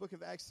 In the book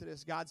of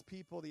Exodus, God's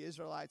people, the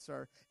Israelites,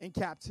 are in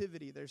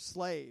captivity. They're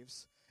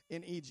slaves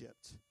in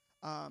Egypt.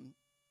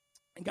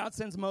 And God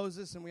sends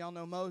Moses, and we all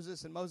know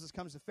Moses, and Moses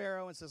comes to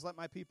Pharaoh and says, let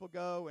my people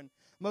go, and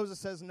Moses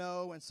says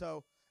no, and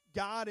so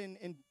God,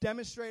 in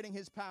demonstrating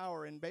his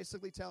power and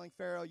basically telling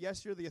Pharaoh,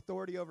 yes, you're the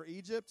authority over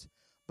Egypt,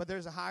 but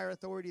there's a higher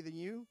authority than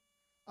you.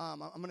 I'm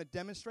going to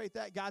demonstrate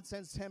that. God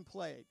sends 10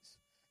 plagues.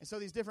 And so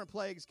these different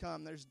plagues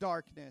come. There's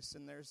darkness,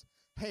 and there's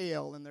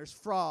hail, and there's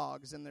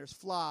frogs, and there's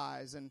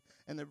flies, and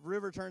the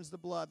river turns to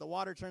blood, the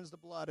water turns to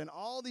blood, and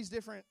all these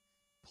different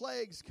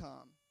plagues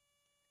come.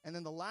 And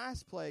then the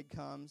last plague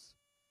comes,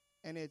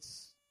 and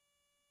it's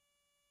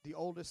the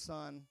oldest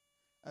son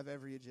of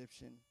every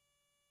Egyptian.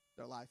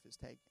 Their life is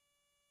taken.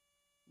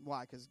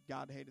 Why? Because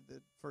God hated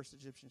the first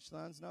Egyptian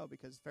sons? No,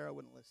 because Pharaoh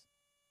wouldn't listen.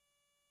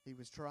 He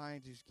was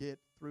trying to get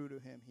through to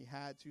him. He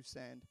had to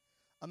send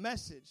a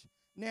message.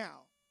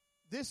 Now,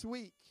 this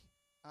week,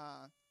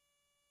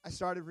 I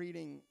started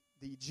reading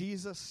the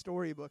Jesus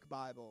Storybook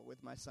Bible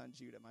with my son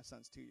Judah. My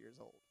son's 2 years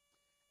old.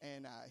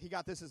 And he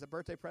got this as a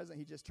birthday present.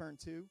 He just turned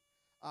 2.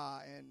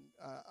 And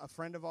a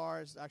friend of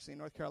ours, actually in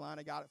North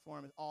Carolina, got it for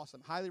him. It's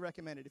awesome. Highly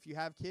recommended. If you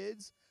have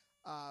kids,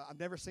 I've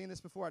never seen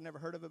this before. I've never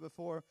heard of it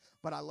before,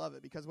 but I love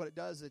it because what it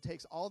does is it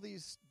takes all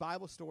these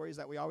Bible stories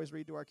that we always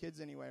read to our kids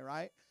anyway,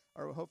 right?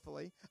 Or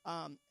hopefully,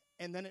 and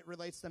then it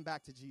relates them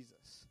back to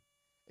Jesus.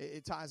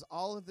 It ties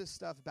all of this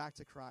stuff back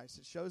to Christ.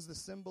 It shows the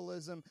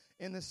symbolism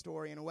in this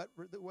story and what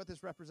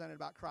this represented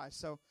about Christ.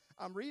 So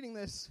I'm reading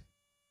this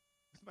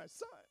with my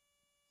son.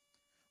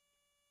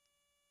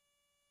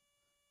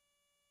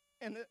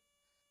 And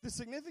the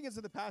significance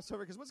of the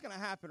Passover, because what's going to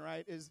happen,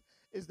 right, is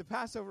the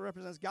Passover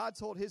represents God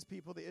told his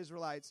people, the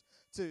Israelites,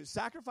 to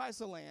sacrifice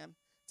a lamb,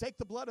 take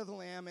the blood of the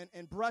lamb,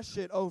 and brush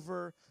it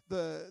over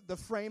the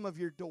frame of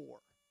your door.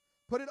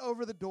 Put it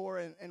over the door,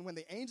 and when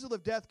the angel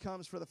of death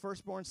comes for the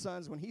firstborn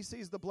sons, when he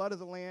sees the blood of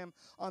the lamb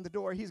on the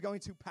door, he's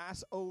going to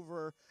pass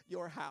over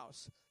your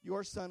house.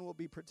 Your son will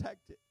be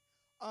protected.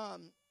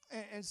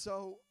 And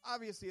so,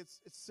 obviously,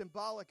 it's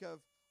symbolic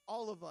of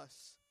all of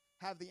us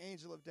have the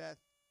angel of death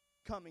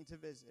coming to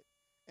visit.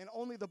 And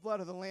only the blood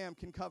of the lamb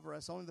can cover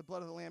us. Only the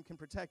blood of the lamb can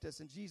protect us,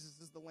 and Jesus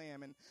is the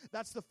lamb. And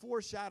that's the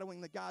foreshadowing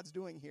that God's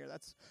doing here.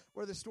 That's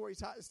where the story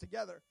ties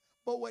together.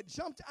 But what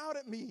jumped out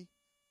at me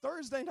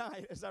Thursday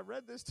night, as I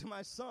read this to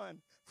my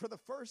son for the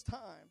first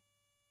time,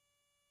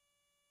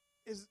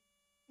 is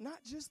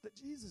not just that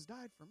Jesus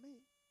died for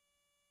me.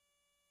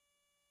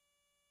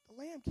 The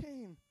Lamb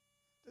came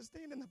to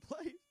stand in the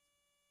place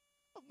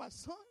of my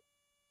son,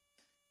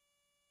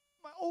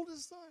 my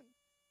oldest son.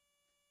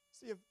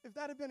 See, if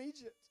that had been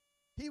Egypt,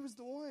 he was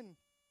the one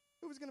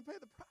who was going to pay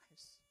the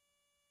price.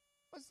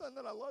 My son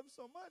that I love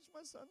so much,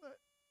 my son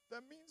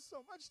that means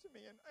so much to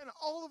me. And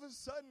all of a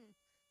sudden,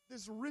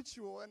 this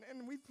ritual,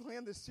 and we've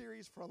planned this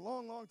series for a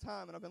long, long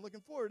time, and I've been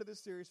looking forward to this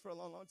series for a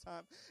long, long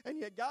time. And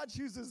yet God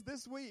chooses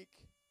this week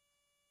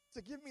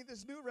to give me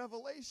this new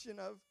revelation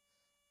of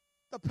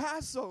the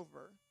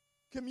Passover,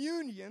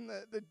 communion,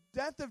 the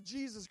death of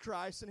Jesus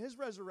Christ and his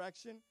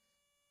resurrection.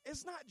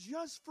 It's not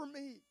just for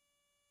me.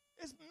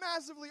 It's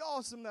massively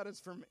awesome that it's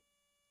for me.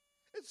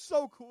 It's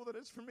so cool that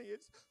it's for me.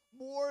 It's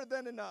more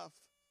than enough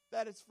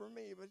that it's for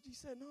me. But he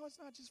said, no, it's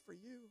not just for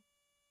you.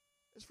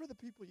 It's for the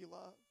people you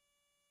love.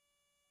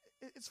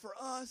 It's for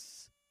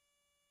us.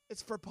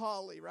 It's for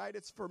Polly, right?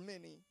 It's for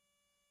many.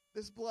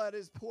 This blood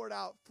is poured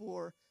out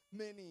for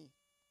many.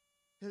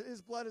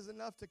 His blood is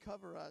enough to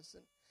cover us.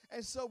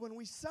 And so when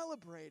we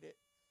celebrate it,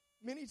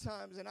 many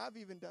times, and I've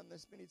even done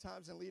this many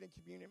times in leading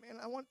communion, man,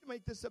 I want to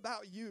make this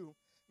about you.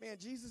 Man,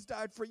 Jesus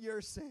died for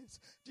your sins.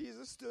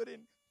 Jesus stood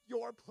in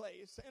your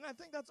place. And I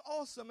think that's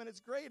awesome, and it's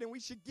great, and we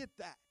should get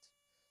that.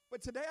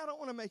 But today I don't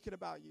want to make it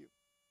about you.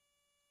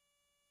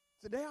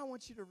 Today I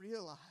want you to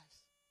realize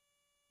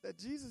that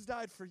Jesus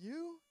died for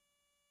you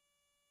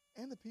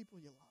and the people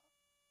you love.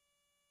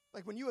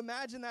 Like when you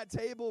imagine that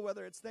table,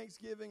 whether it's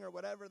Thanksgiving or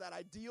whatever, that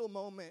ideal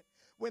moment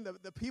when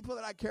the people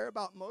that I care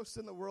about most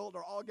in the world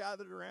are all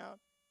gathered around,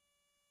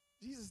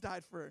 Jesus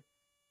died for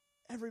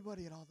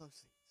everybody at all those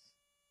seats.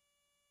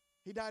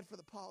 He died for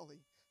the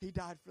Polly. He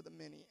died for the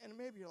many. And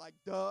maybe you're like,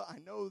 duh, I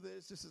know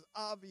this. This is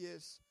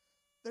obvious.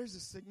 There's a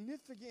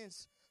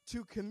significance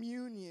to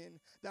communion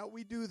that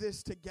we do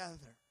this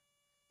together.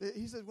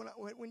 He says,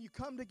 when you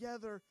come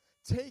together,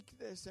 take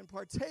this and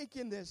partake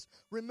in this.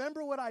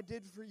 Remember what I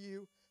did for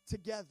you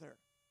together.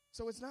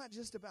 So it's not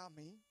just about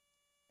me,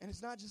 and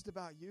it's not just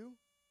about you.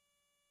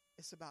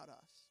 It's about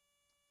us.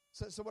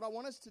 So what I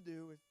want us to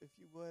do, if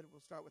you would,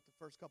 we'll start with the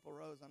first couple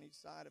rows on each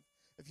side.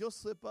 If you'll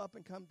slip up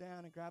and come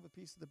down and grab a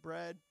piece of the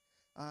bread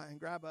and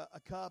grab a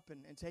cup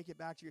and take it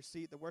back to your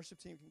seat. The worship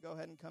team can go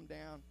ahead and come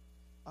down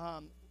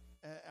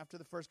after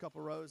the first couple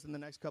rows, and the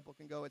next couple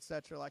can go,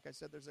 etc. Like I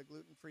said, there's a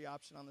gluten-free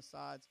option on the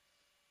sides.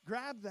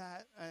 Grab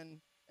that and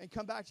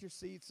come back to your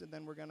seats, and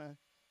then we're going to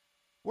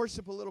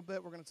worship a little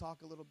bit. We're going to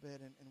talk a little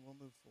bit, and we'll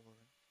move forward.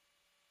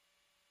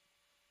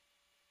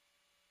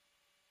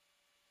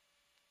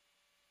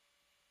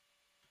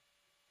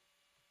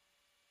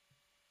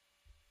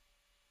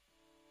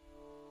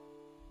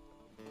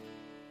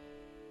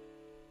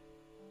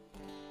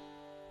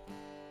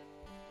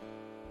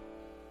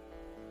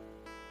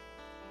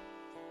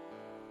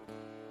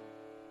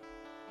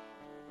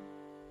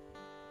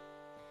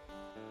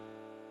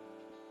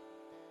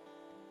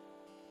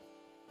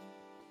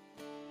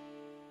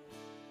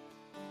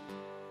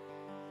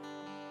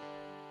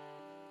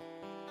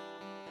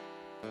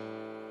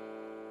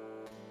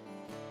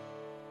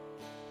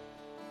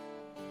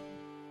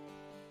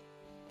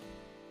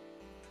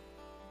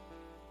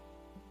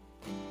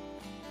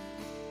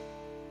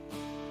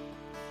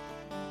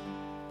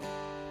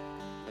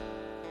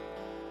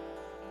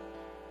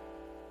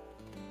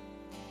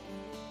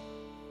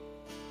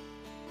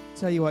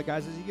 Tell you what,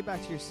 guys, as you get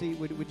back to your seat,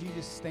 would you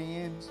just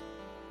stand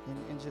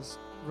and just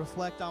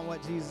reflect on what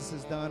Jesus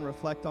has done,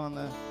 reflect on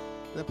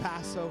the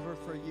Passover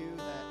for you,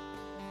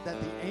 that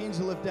the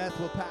angel of death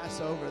will pass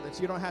over,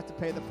 that you don't have to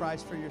pay the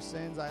price for your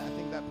sins. I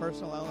think that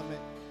personal element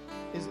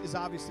is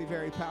obviously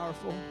very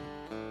powerful.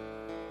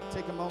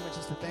 Take a moment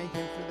just to thank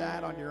him for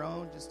that on your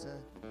own, just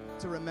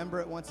to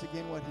remember it once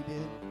again what he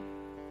did.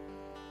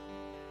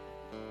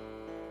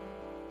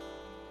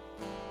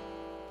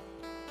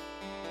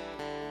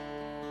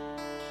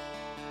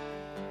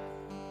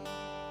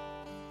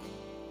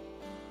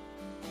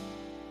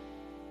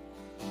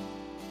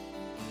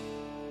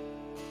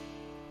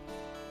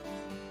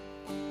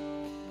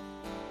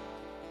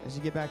 As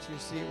you get back to your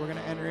seat, we're going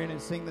to enter in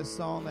and sing this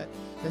song that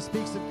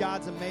speaks of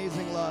God's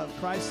amazing love,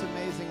 Christ's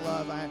amazing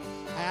love. I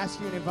ask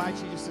you and invite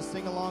you just to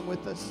sing along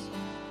with us.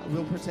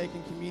 We'll partake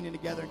in communion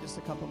together in just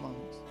a couple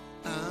moments.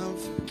 I'm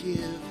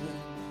forgiven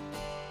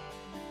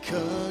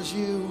because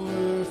you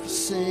were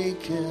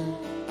forsaken.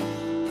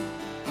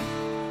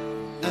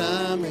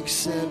 I'm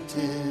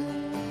accepted.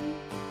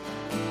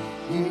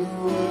 You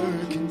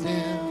were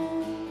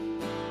condemned.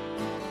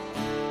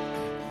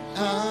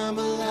 I'm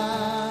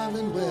alive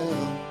and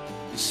well.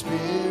 The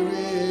Spirit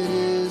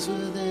is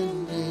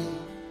within me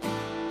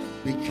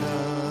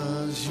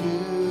because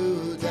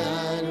you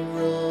died and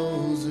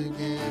rose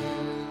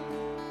again.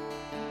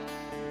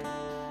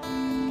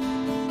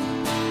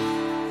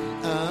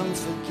 I'm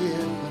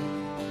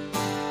forgiven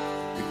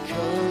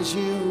because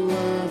you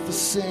were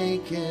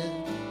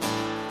forsaken.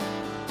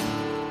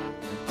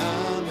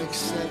 I'm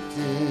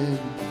accepted.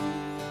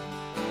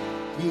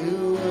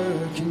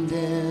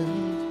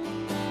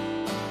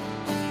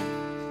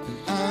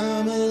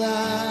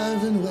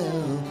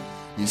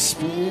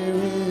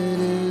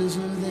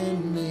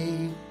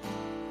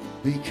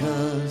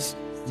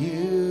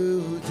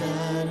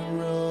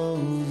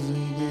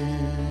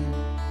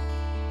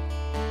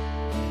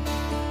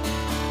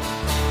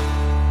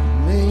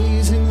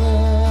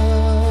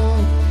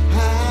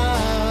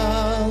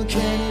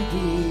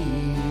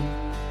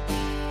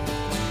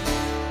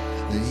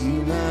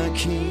 my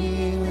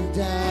King would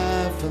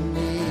die for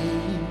me.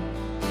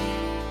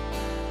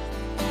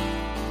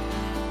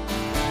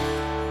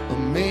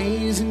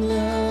 Amazing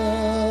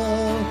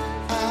love,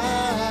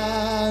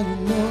 I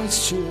know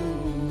it's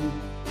true,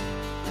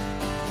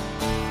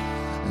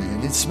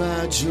 and it's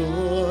my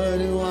joy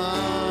to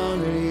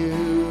honor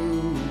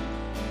you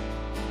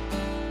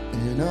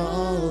in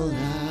all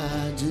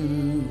I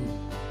do.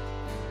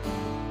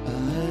 I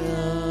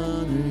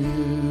honor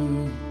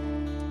you.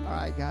 All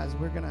right, guys,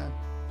 we're going to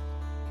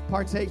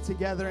partake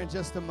together in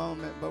just a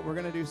moment, but we're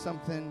going to do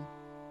something,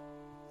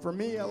 for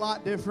me, a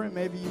lot different.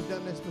 Maybe you've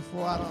done this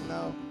before. I don't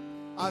know.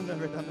 I've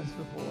never done this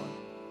before.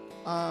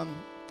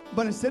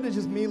 But instead of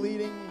just me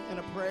leading in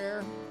a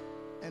prayer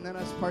and then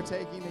us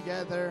partaking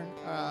together,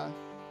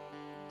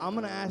 I'm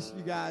going to ask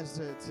you guys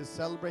to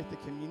celebrate the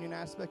communion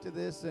aspect of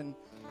this and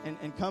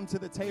come to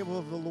the table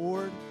of the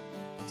Lord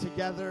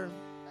together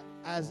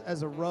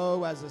as a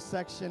row, as a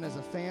section, as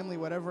a family,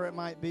 whatever it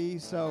might be.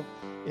 So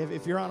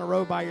if you're on a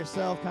row by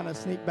yourself, kind of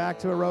sneak back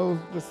to a row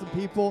with some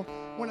people.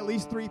 I want at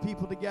least 3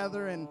 people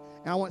together, and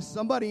I want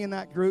somebody in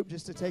that group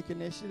just to take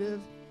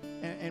initiative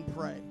and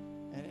pray.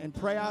 And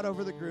pray out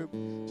over the group.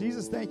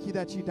 Jesus, thank you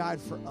that you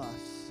died for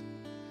us.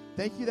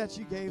 Thank you that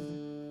you gave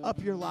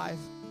up your life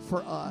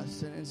for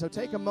us. And so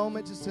take a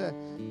moment just to,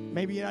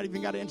 maybe you not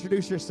even got to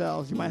introduce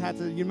yourselves. You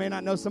may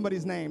not know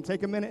somebody's name.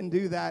 Take a minute and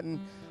do that.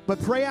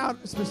 But pray out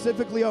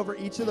specifically over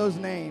each of those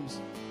names.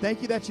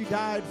 Thank you that you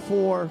died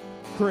for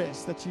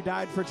Chris, that you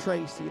died for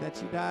Tracy,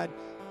 that you died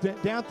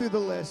down through the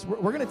list.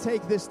 We're going to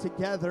take this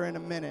together in a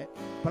minute,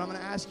 but I'm going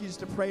to ask you just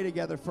to pray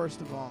together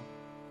first of all.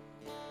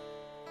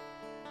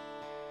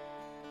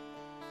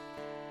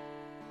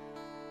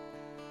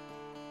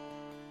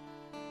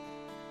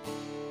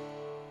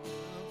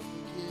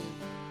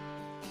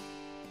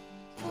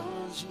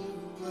 You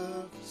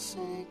were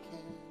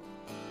forsaken,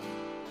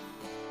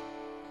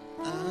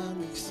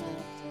 I'm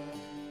accepted,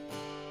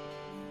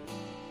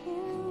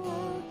 you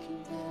are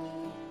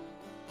condemned.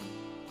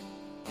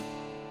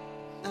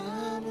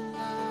 I'm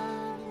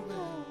alive and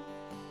well,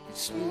 your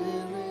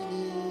spirit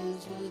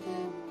is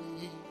within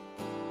me,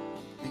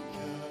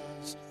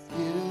 because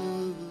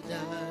you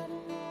died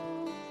and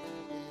rose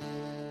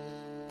again.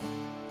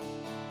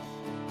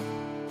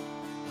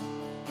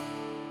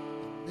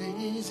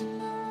 Amazing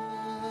love.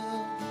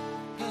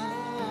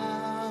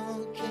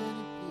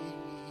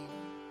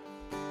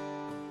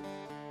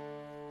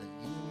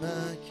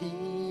 My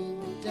King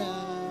will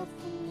die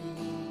for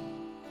me.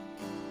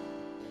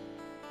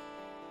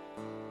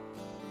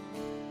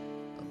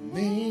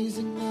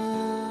 Amazing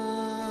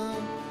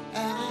love,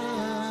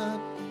 I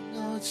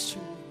know it's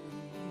true.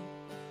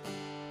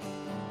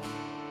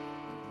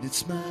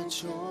 It's my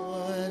joy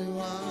to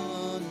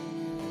honor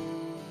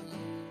you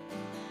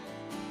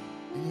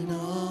in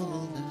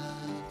all I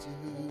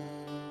do.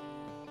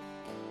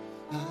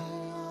 I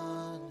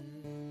honor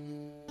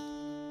you.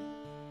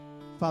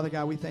 Father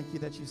God, we thank you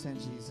that you sent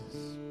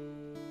Jesus,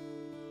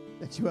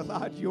 that you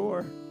allowed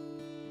your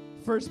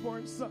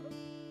firstborn son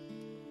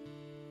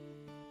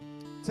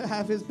to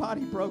have his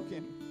body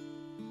broken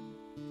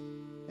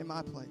in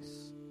my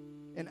place,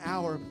 in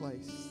our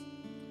place.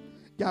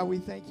 God, we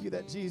thank you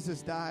that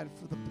Jesus died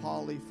for the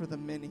poly, for the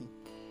many,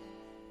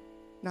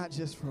 not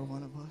just for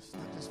one of us,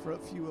 not just for a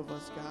few of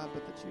us, God,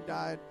 but that you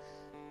died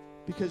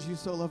because you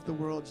so loved the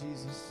world,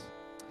 Jesus.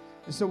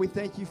 And so we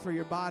thank you for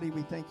your body.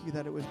 We thank you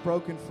that it was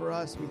broken for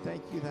us. We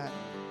thank you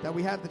that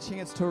we have the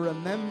chance to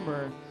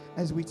remember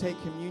as we take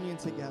communion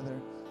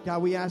together.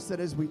 God, we ask that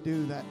as we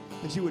do that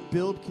you would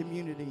build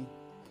community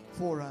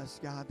for us,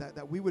 God,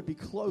 that we would be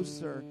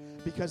closer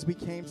because we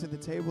came to the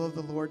table of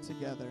the Lord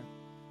together.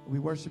 We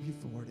worship you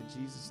for it in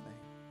Jesus' name.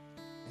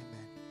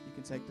 Amen. You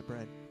can take the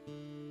bread.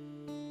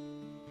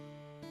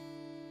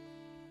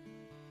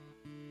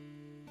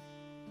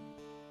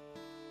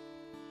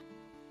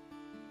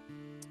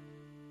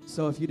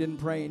 So if you didn't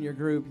pray in your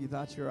group, you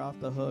thought you were off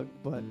the hook,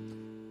 but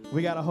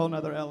we got a whole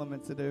nother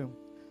element to do.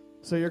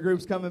 So your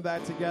group's coming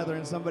back together,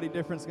 and somebody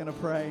different's going to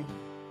pray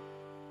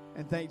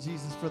and thank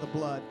Jesus for the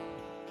blood.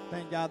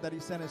 Thank God that he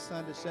sent his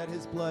son to shed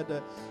his blood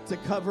to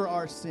cover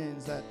our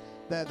sins,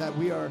 that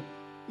we are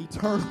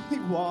eternally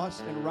washed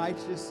and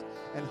righteous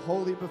and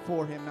holy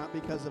before him, not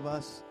because of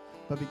us,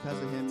 but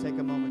because of him. Take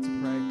a moment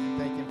to pray and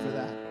thank him for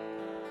that.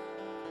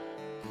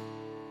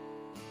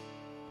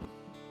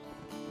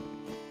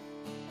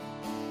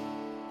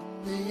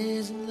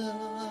 Amazing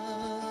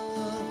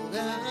love,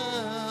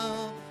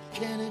 how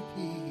can it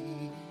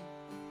be?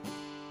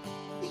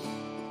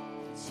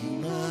 You,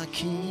 my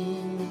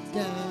King, would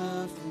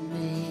die for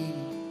me.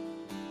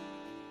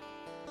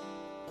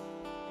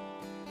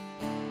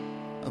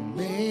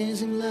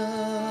 Amazing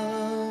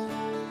love,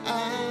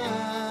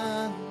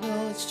 I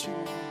know it's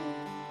true.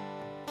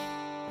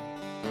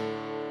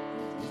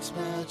 It's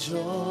my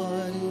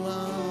joy to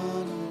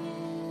honor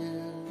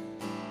you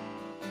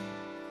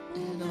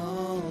in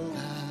all I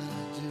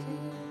do.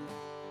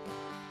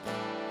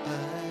 I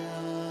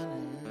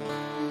honor you.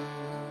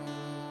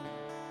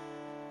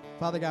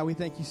 Father God, we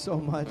thank you so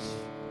much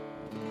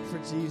for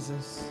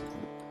Jesus.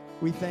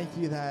 We thank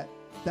you that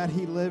that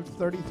he lived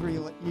 33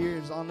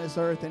 years on this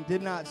earth and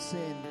did not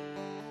sin,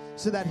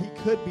 so that he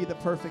could be the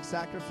perfect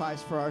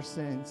sacrifice for our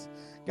sins.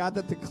 God,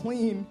 that the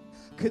clean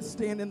could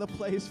stand in the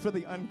place for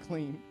the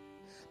unclean,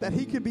 that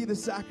he could be the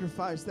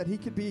sacrifice, that he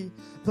could be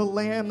the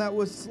lamb that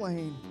was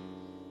slain,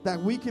 that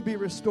we could be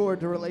restored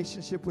to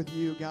relationship with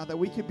you, God, that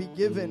we could be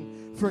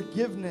given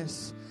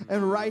forgiveness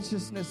and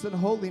righteousness and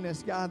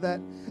holiness, God,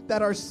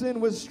 that our sin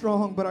was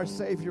strong, but our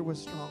Savior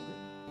was stronger.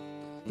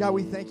 God,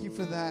 we thank you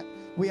for that.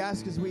 We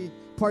ask as we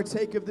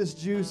partake of this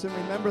juice and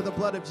remember the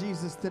blood of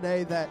Jesus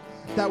today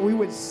that we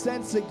would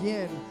sense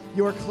again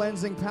your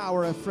cleansing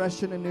power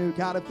afresh and anew.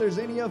 God, if there's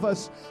any of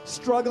us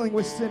struggling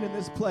with sin in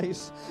this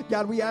place,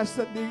 God, we ask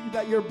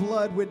that your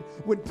blood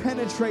would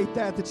penetrate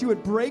that you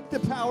would break the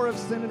power of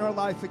sin in our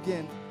life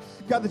again.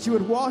 God, that you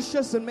would wash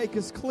us and make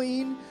us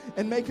clean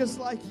and make us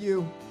like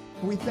you.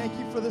 We thank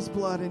you for this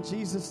blood in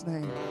Jesus'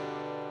 name.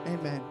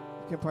 Amen.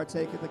 You can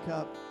partake of the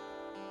cup.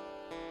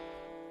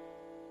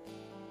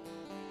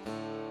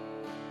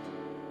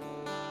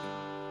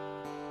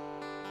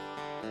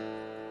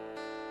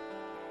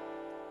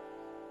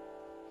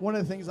 One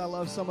of the things I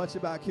love so much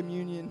about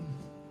communion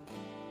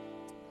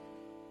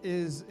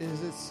is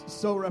it's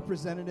so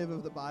representative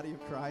of the body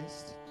of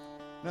Christ.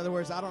 In other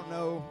words, I don't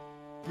know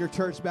your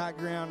church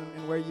background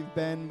and where you've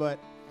been, but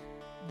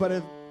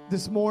if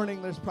this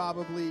morning there's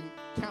probably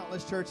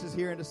countless churches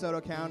here in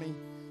DeSoto County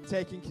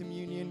taking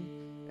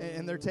communion,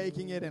 and they're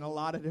taking it in a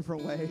lot of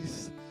different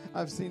ways.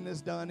 I've seen this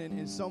done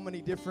in so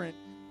many different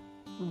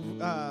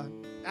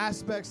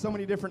aspects, so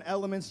many different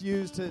elements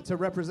used to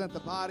represent the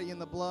body and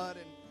the blood,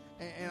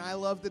 and I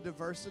love the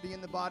diversity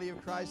in the body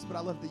of Christ, but I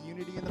love the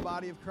unity in the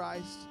body of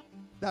Christ,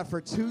 that for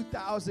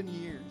 2,000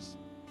 years,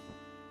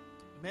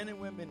 men and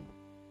women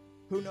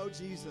who know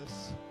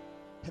Jesus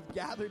have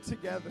gathered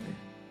together,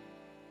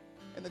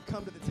 and they've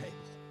come to the table.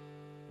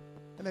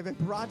 And they've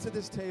been brought to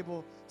this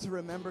table to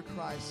remember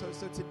Christ.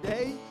 So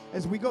today,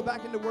 as we go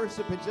back into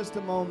worship in just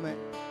a moment,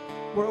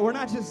 we're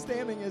not just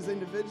standing as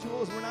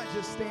individuals. We're not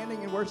just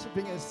standing and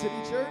worshiping as City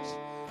Church.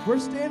 We're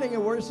standing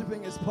and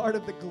worshiping as part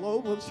of the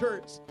global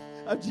church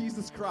of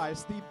Jesus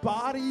Christ, the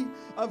body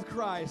of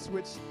Christ,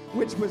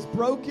 which was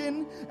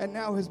broken and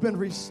now has been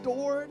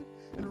restored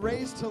and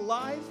raised to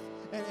life.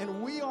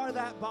 And we are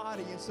that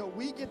body. And so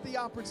we get the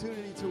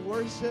opportunity to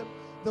worship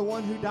the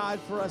one who died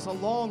for us,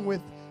 along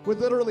with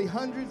literally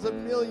hundreds of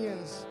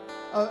millions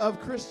of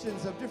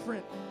Christians of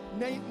different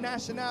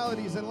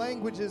nationalities and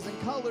languages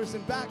and colors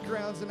and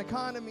backgrounds and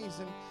economies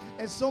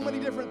and so many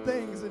different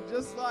things. And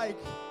just like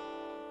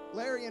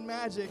Larry and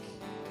Magic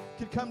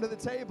could come to the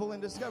table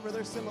and discover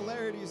their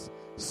similarities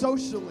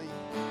socially,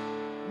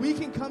 we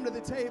can come to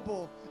the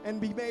table and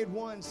be made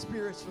one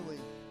spiritually,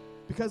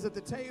 because at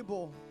the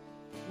table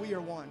we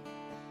are one.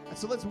 And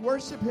so let's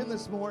worship him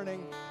this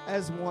morning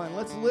as one.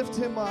 Let's lift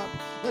him up.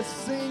 Let's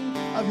sing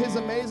of his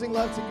amazing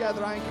love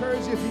together. I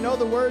encourage you, if you know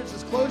the words,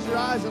 just close your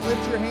eyes and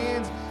lift your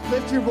hands,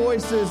 lift your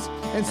voices,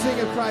 and sing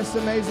of Christ's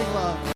amazing love.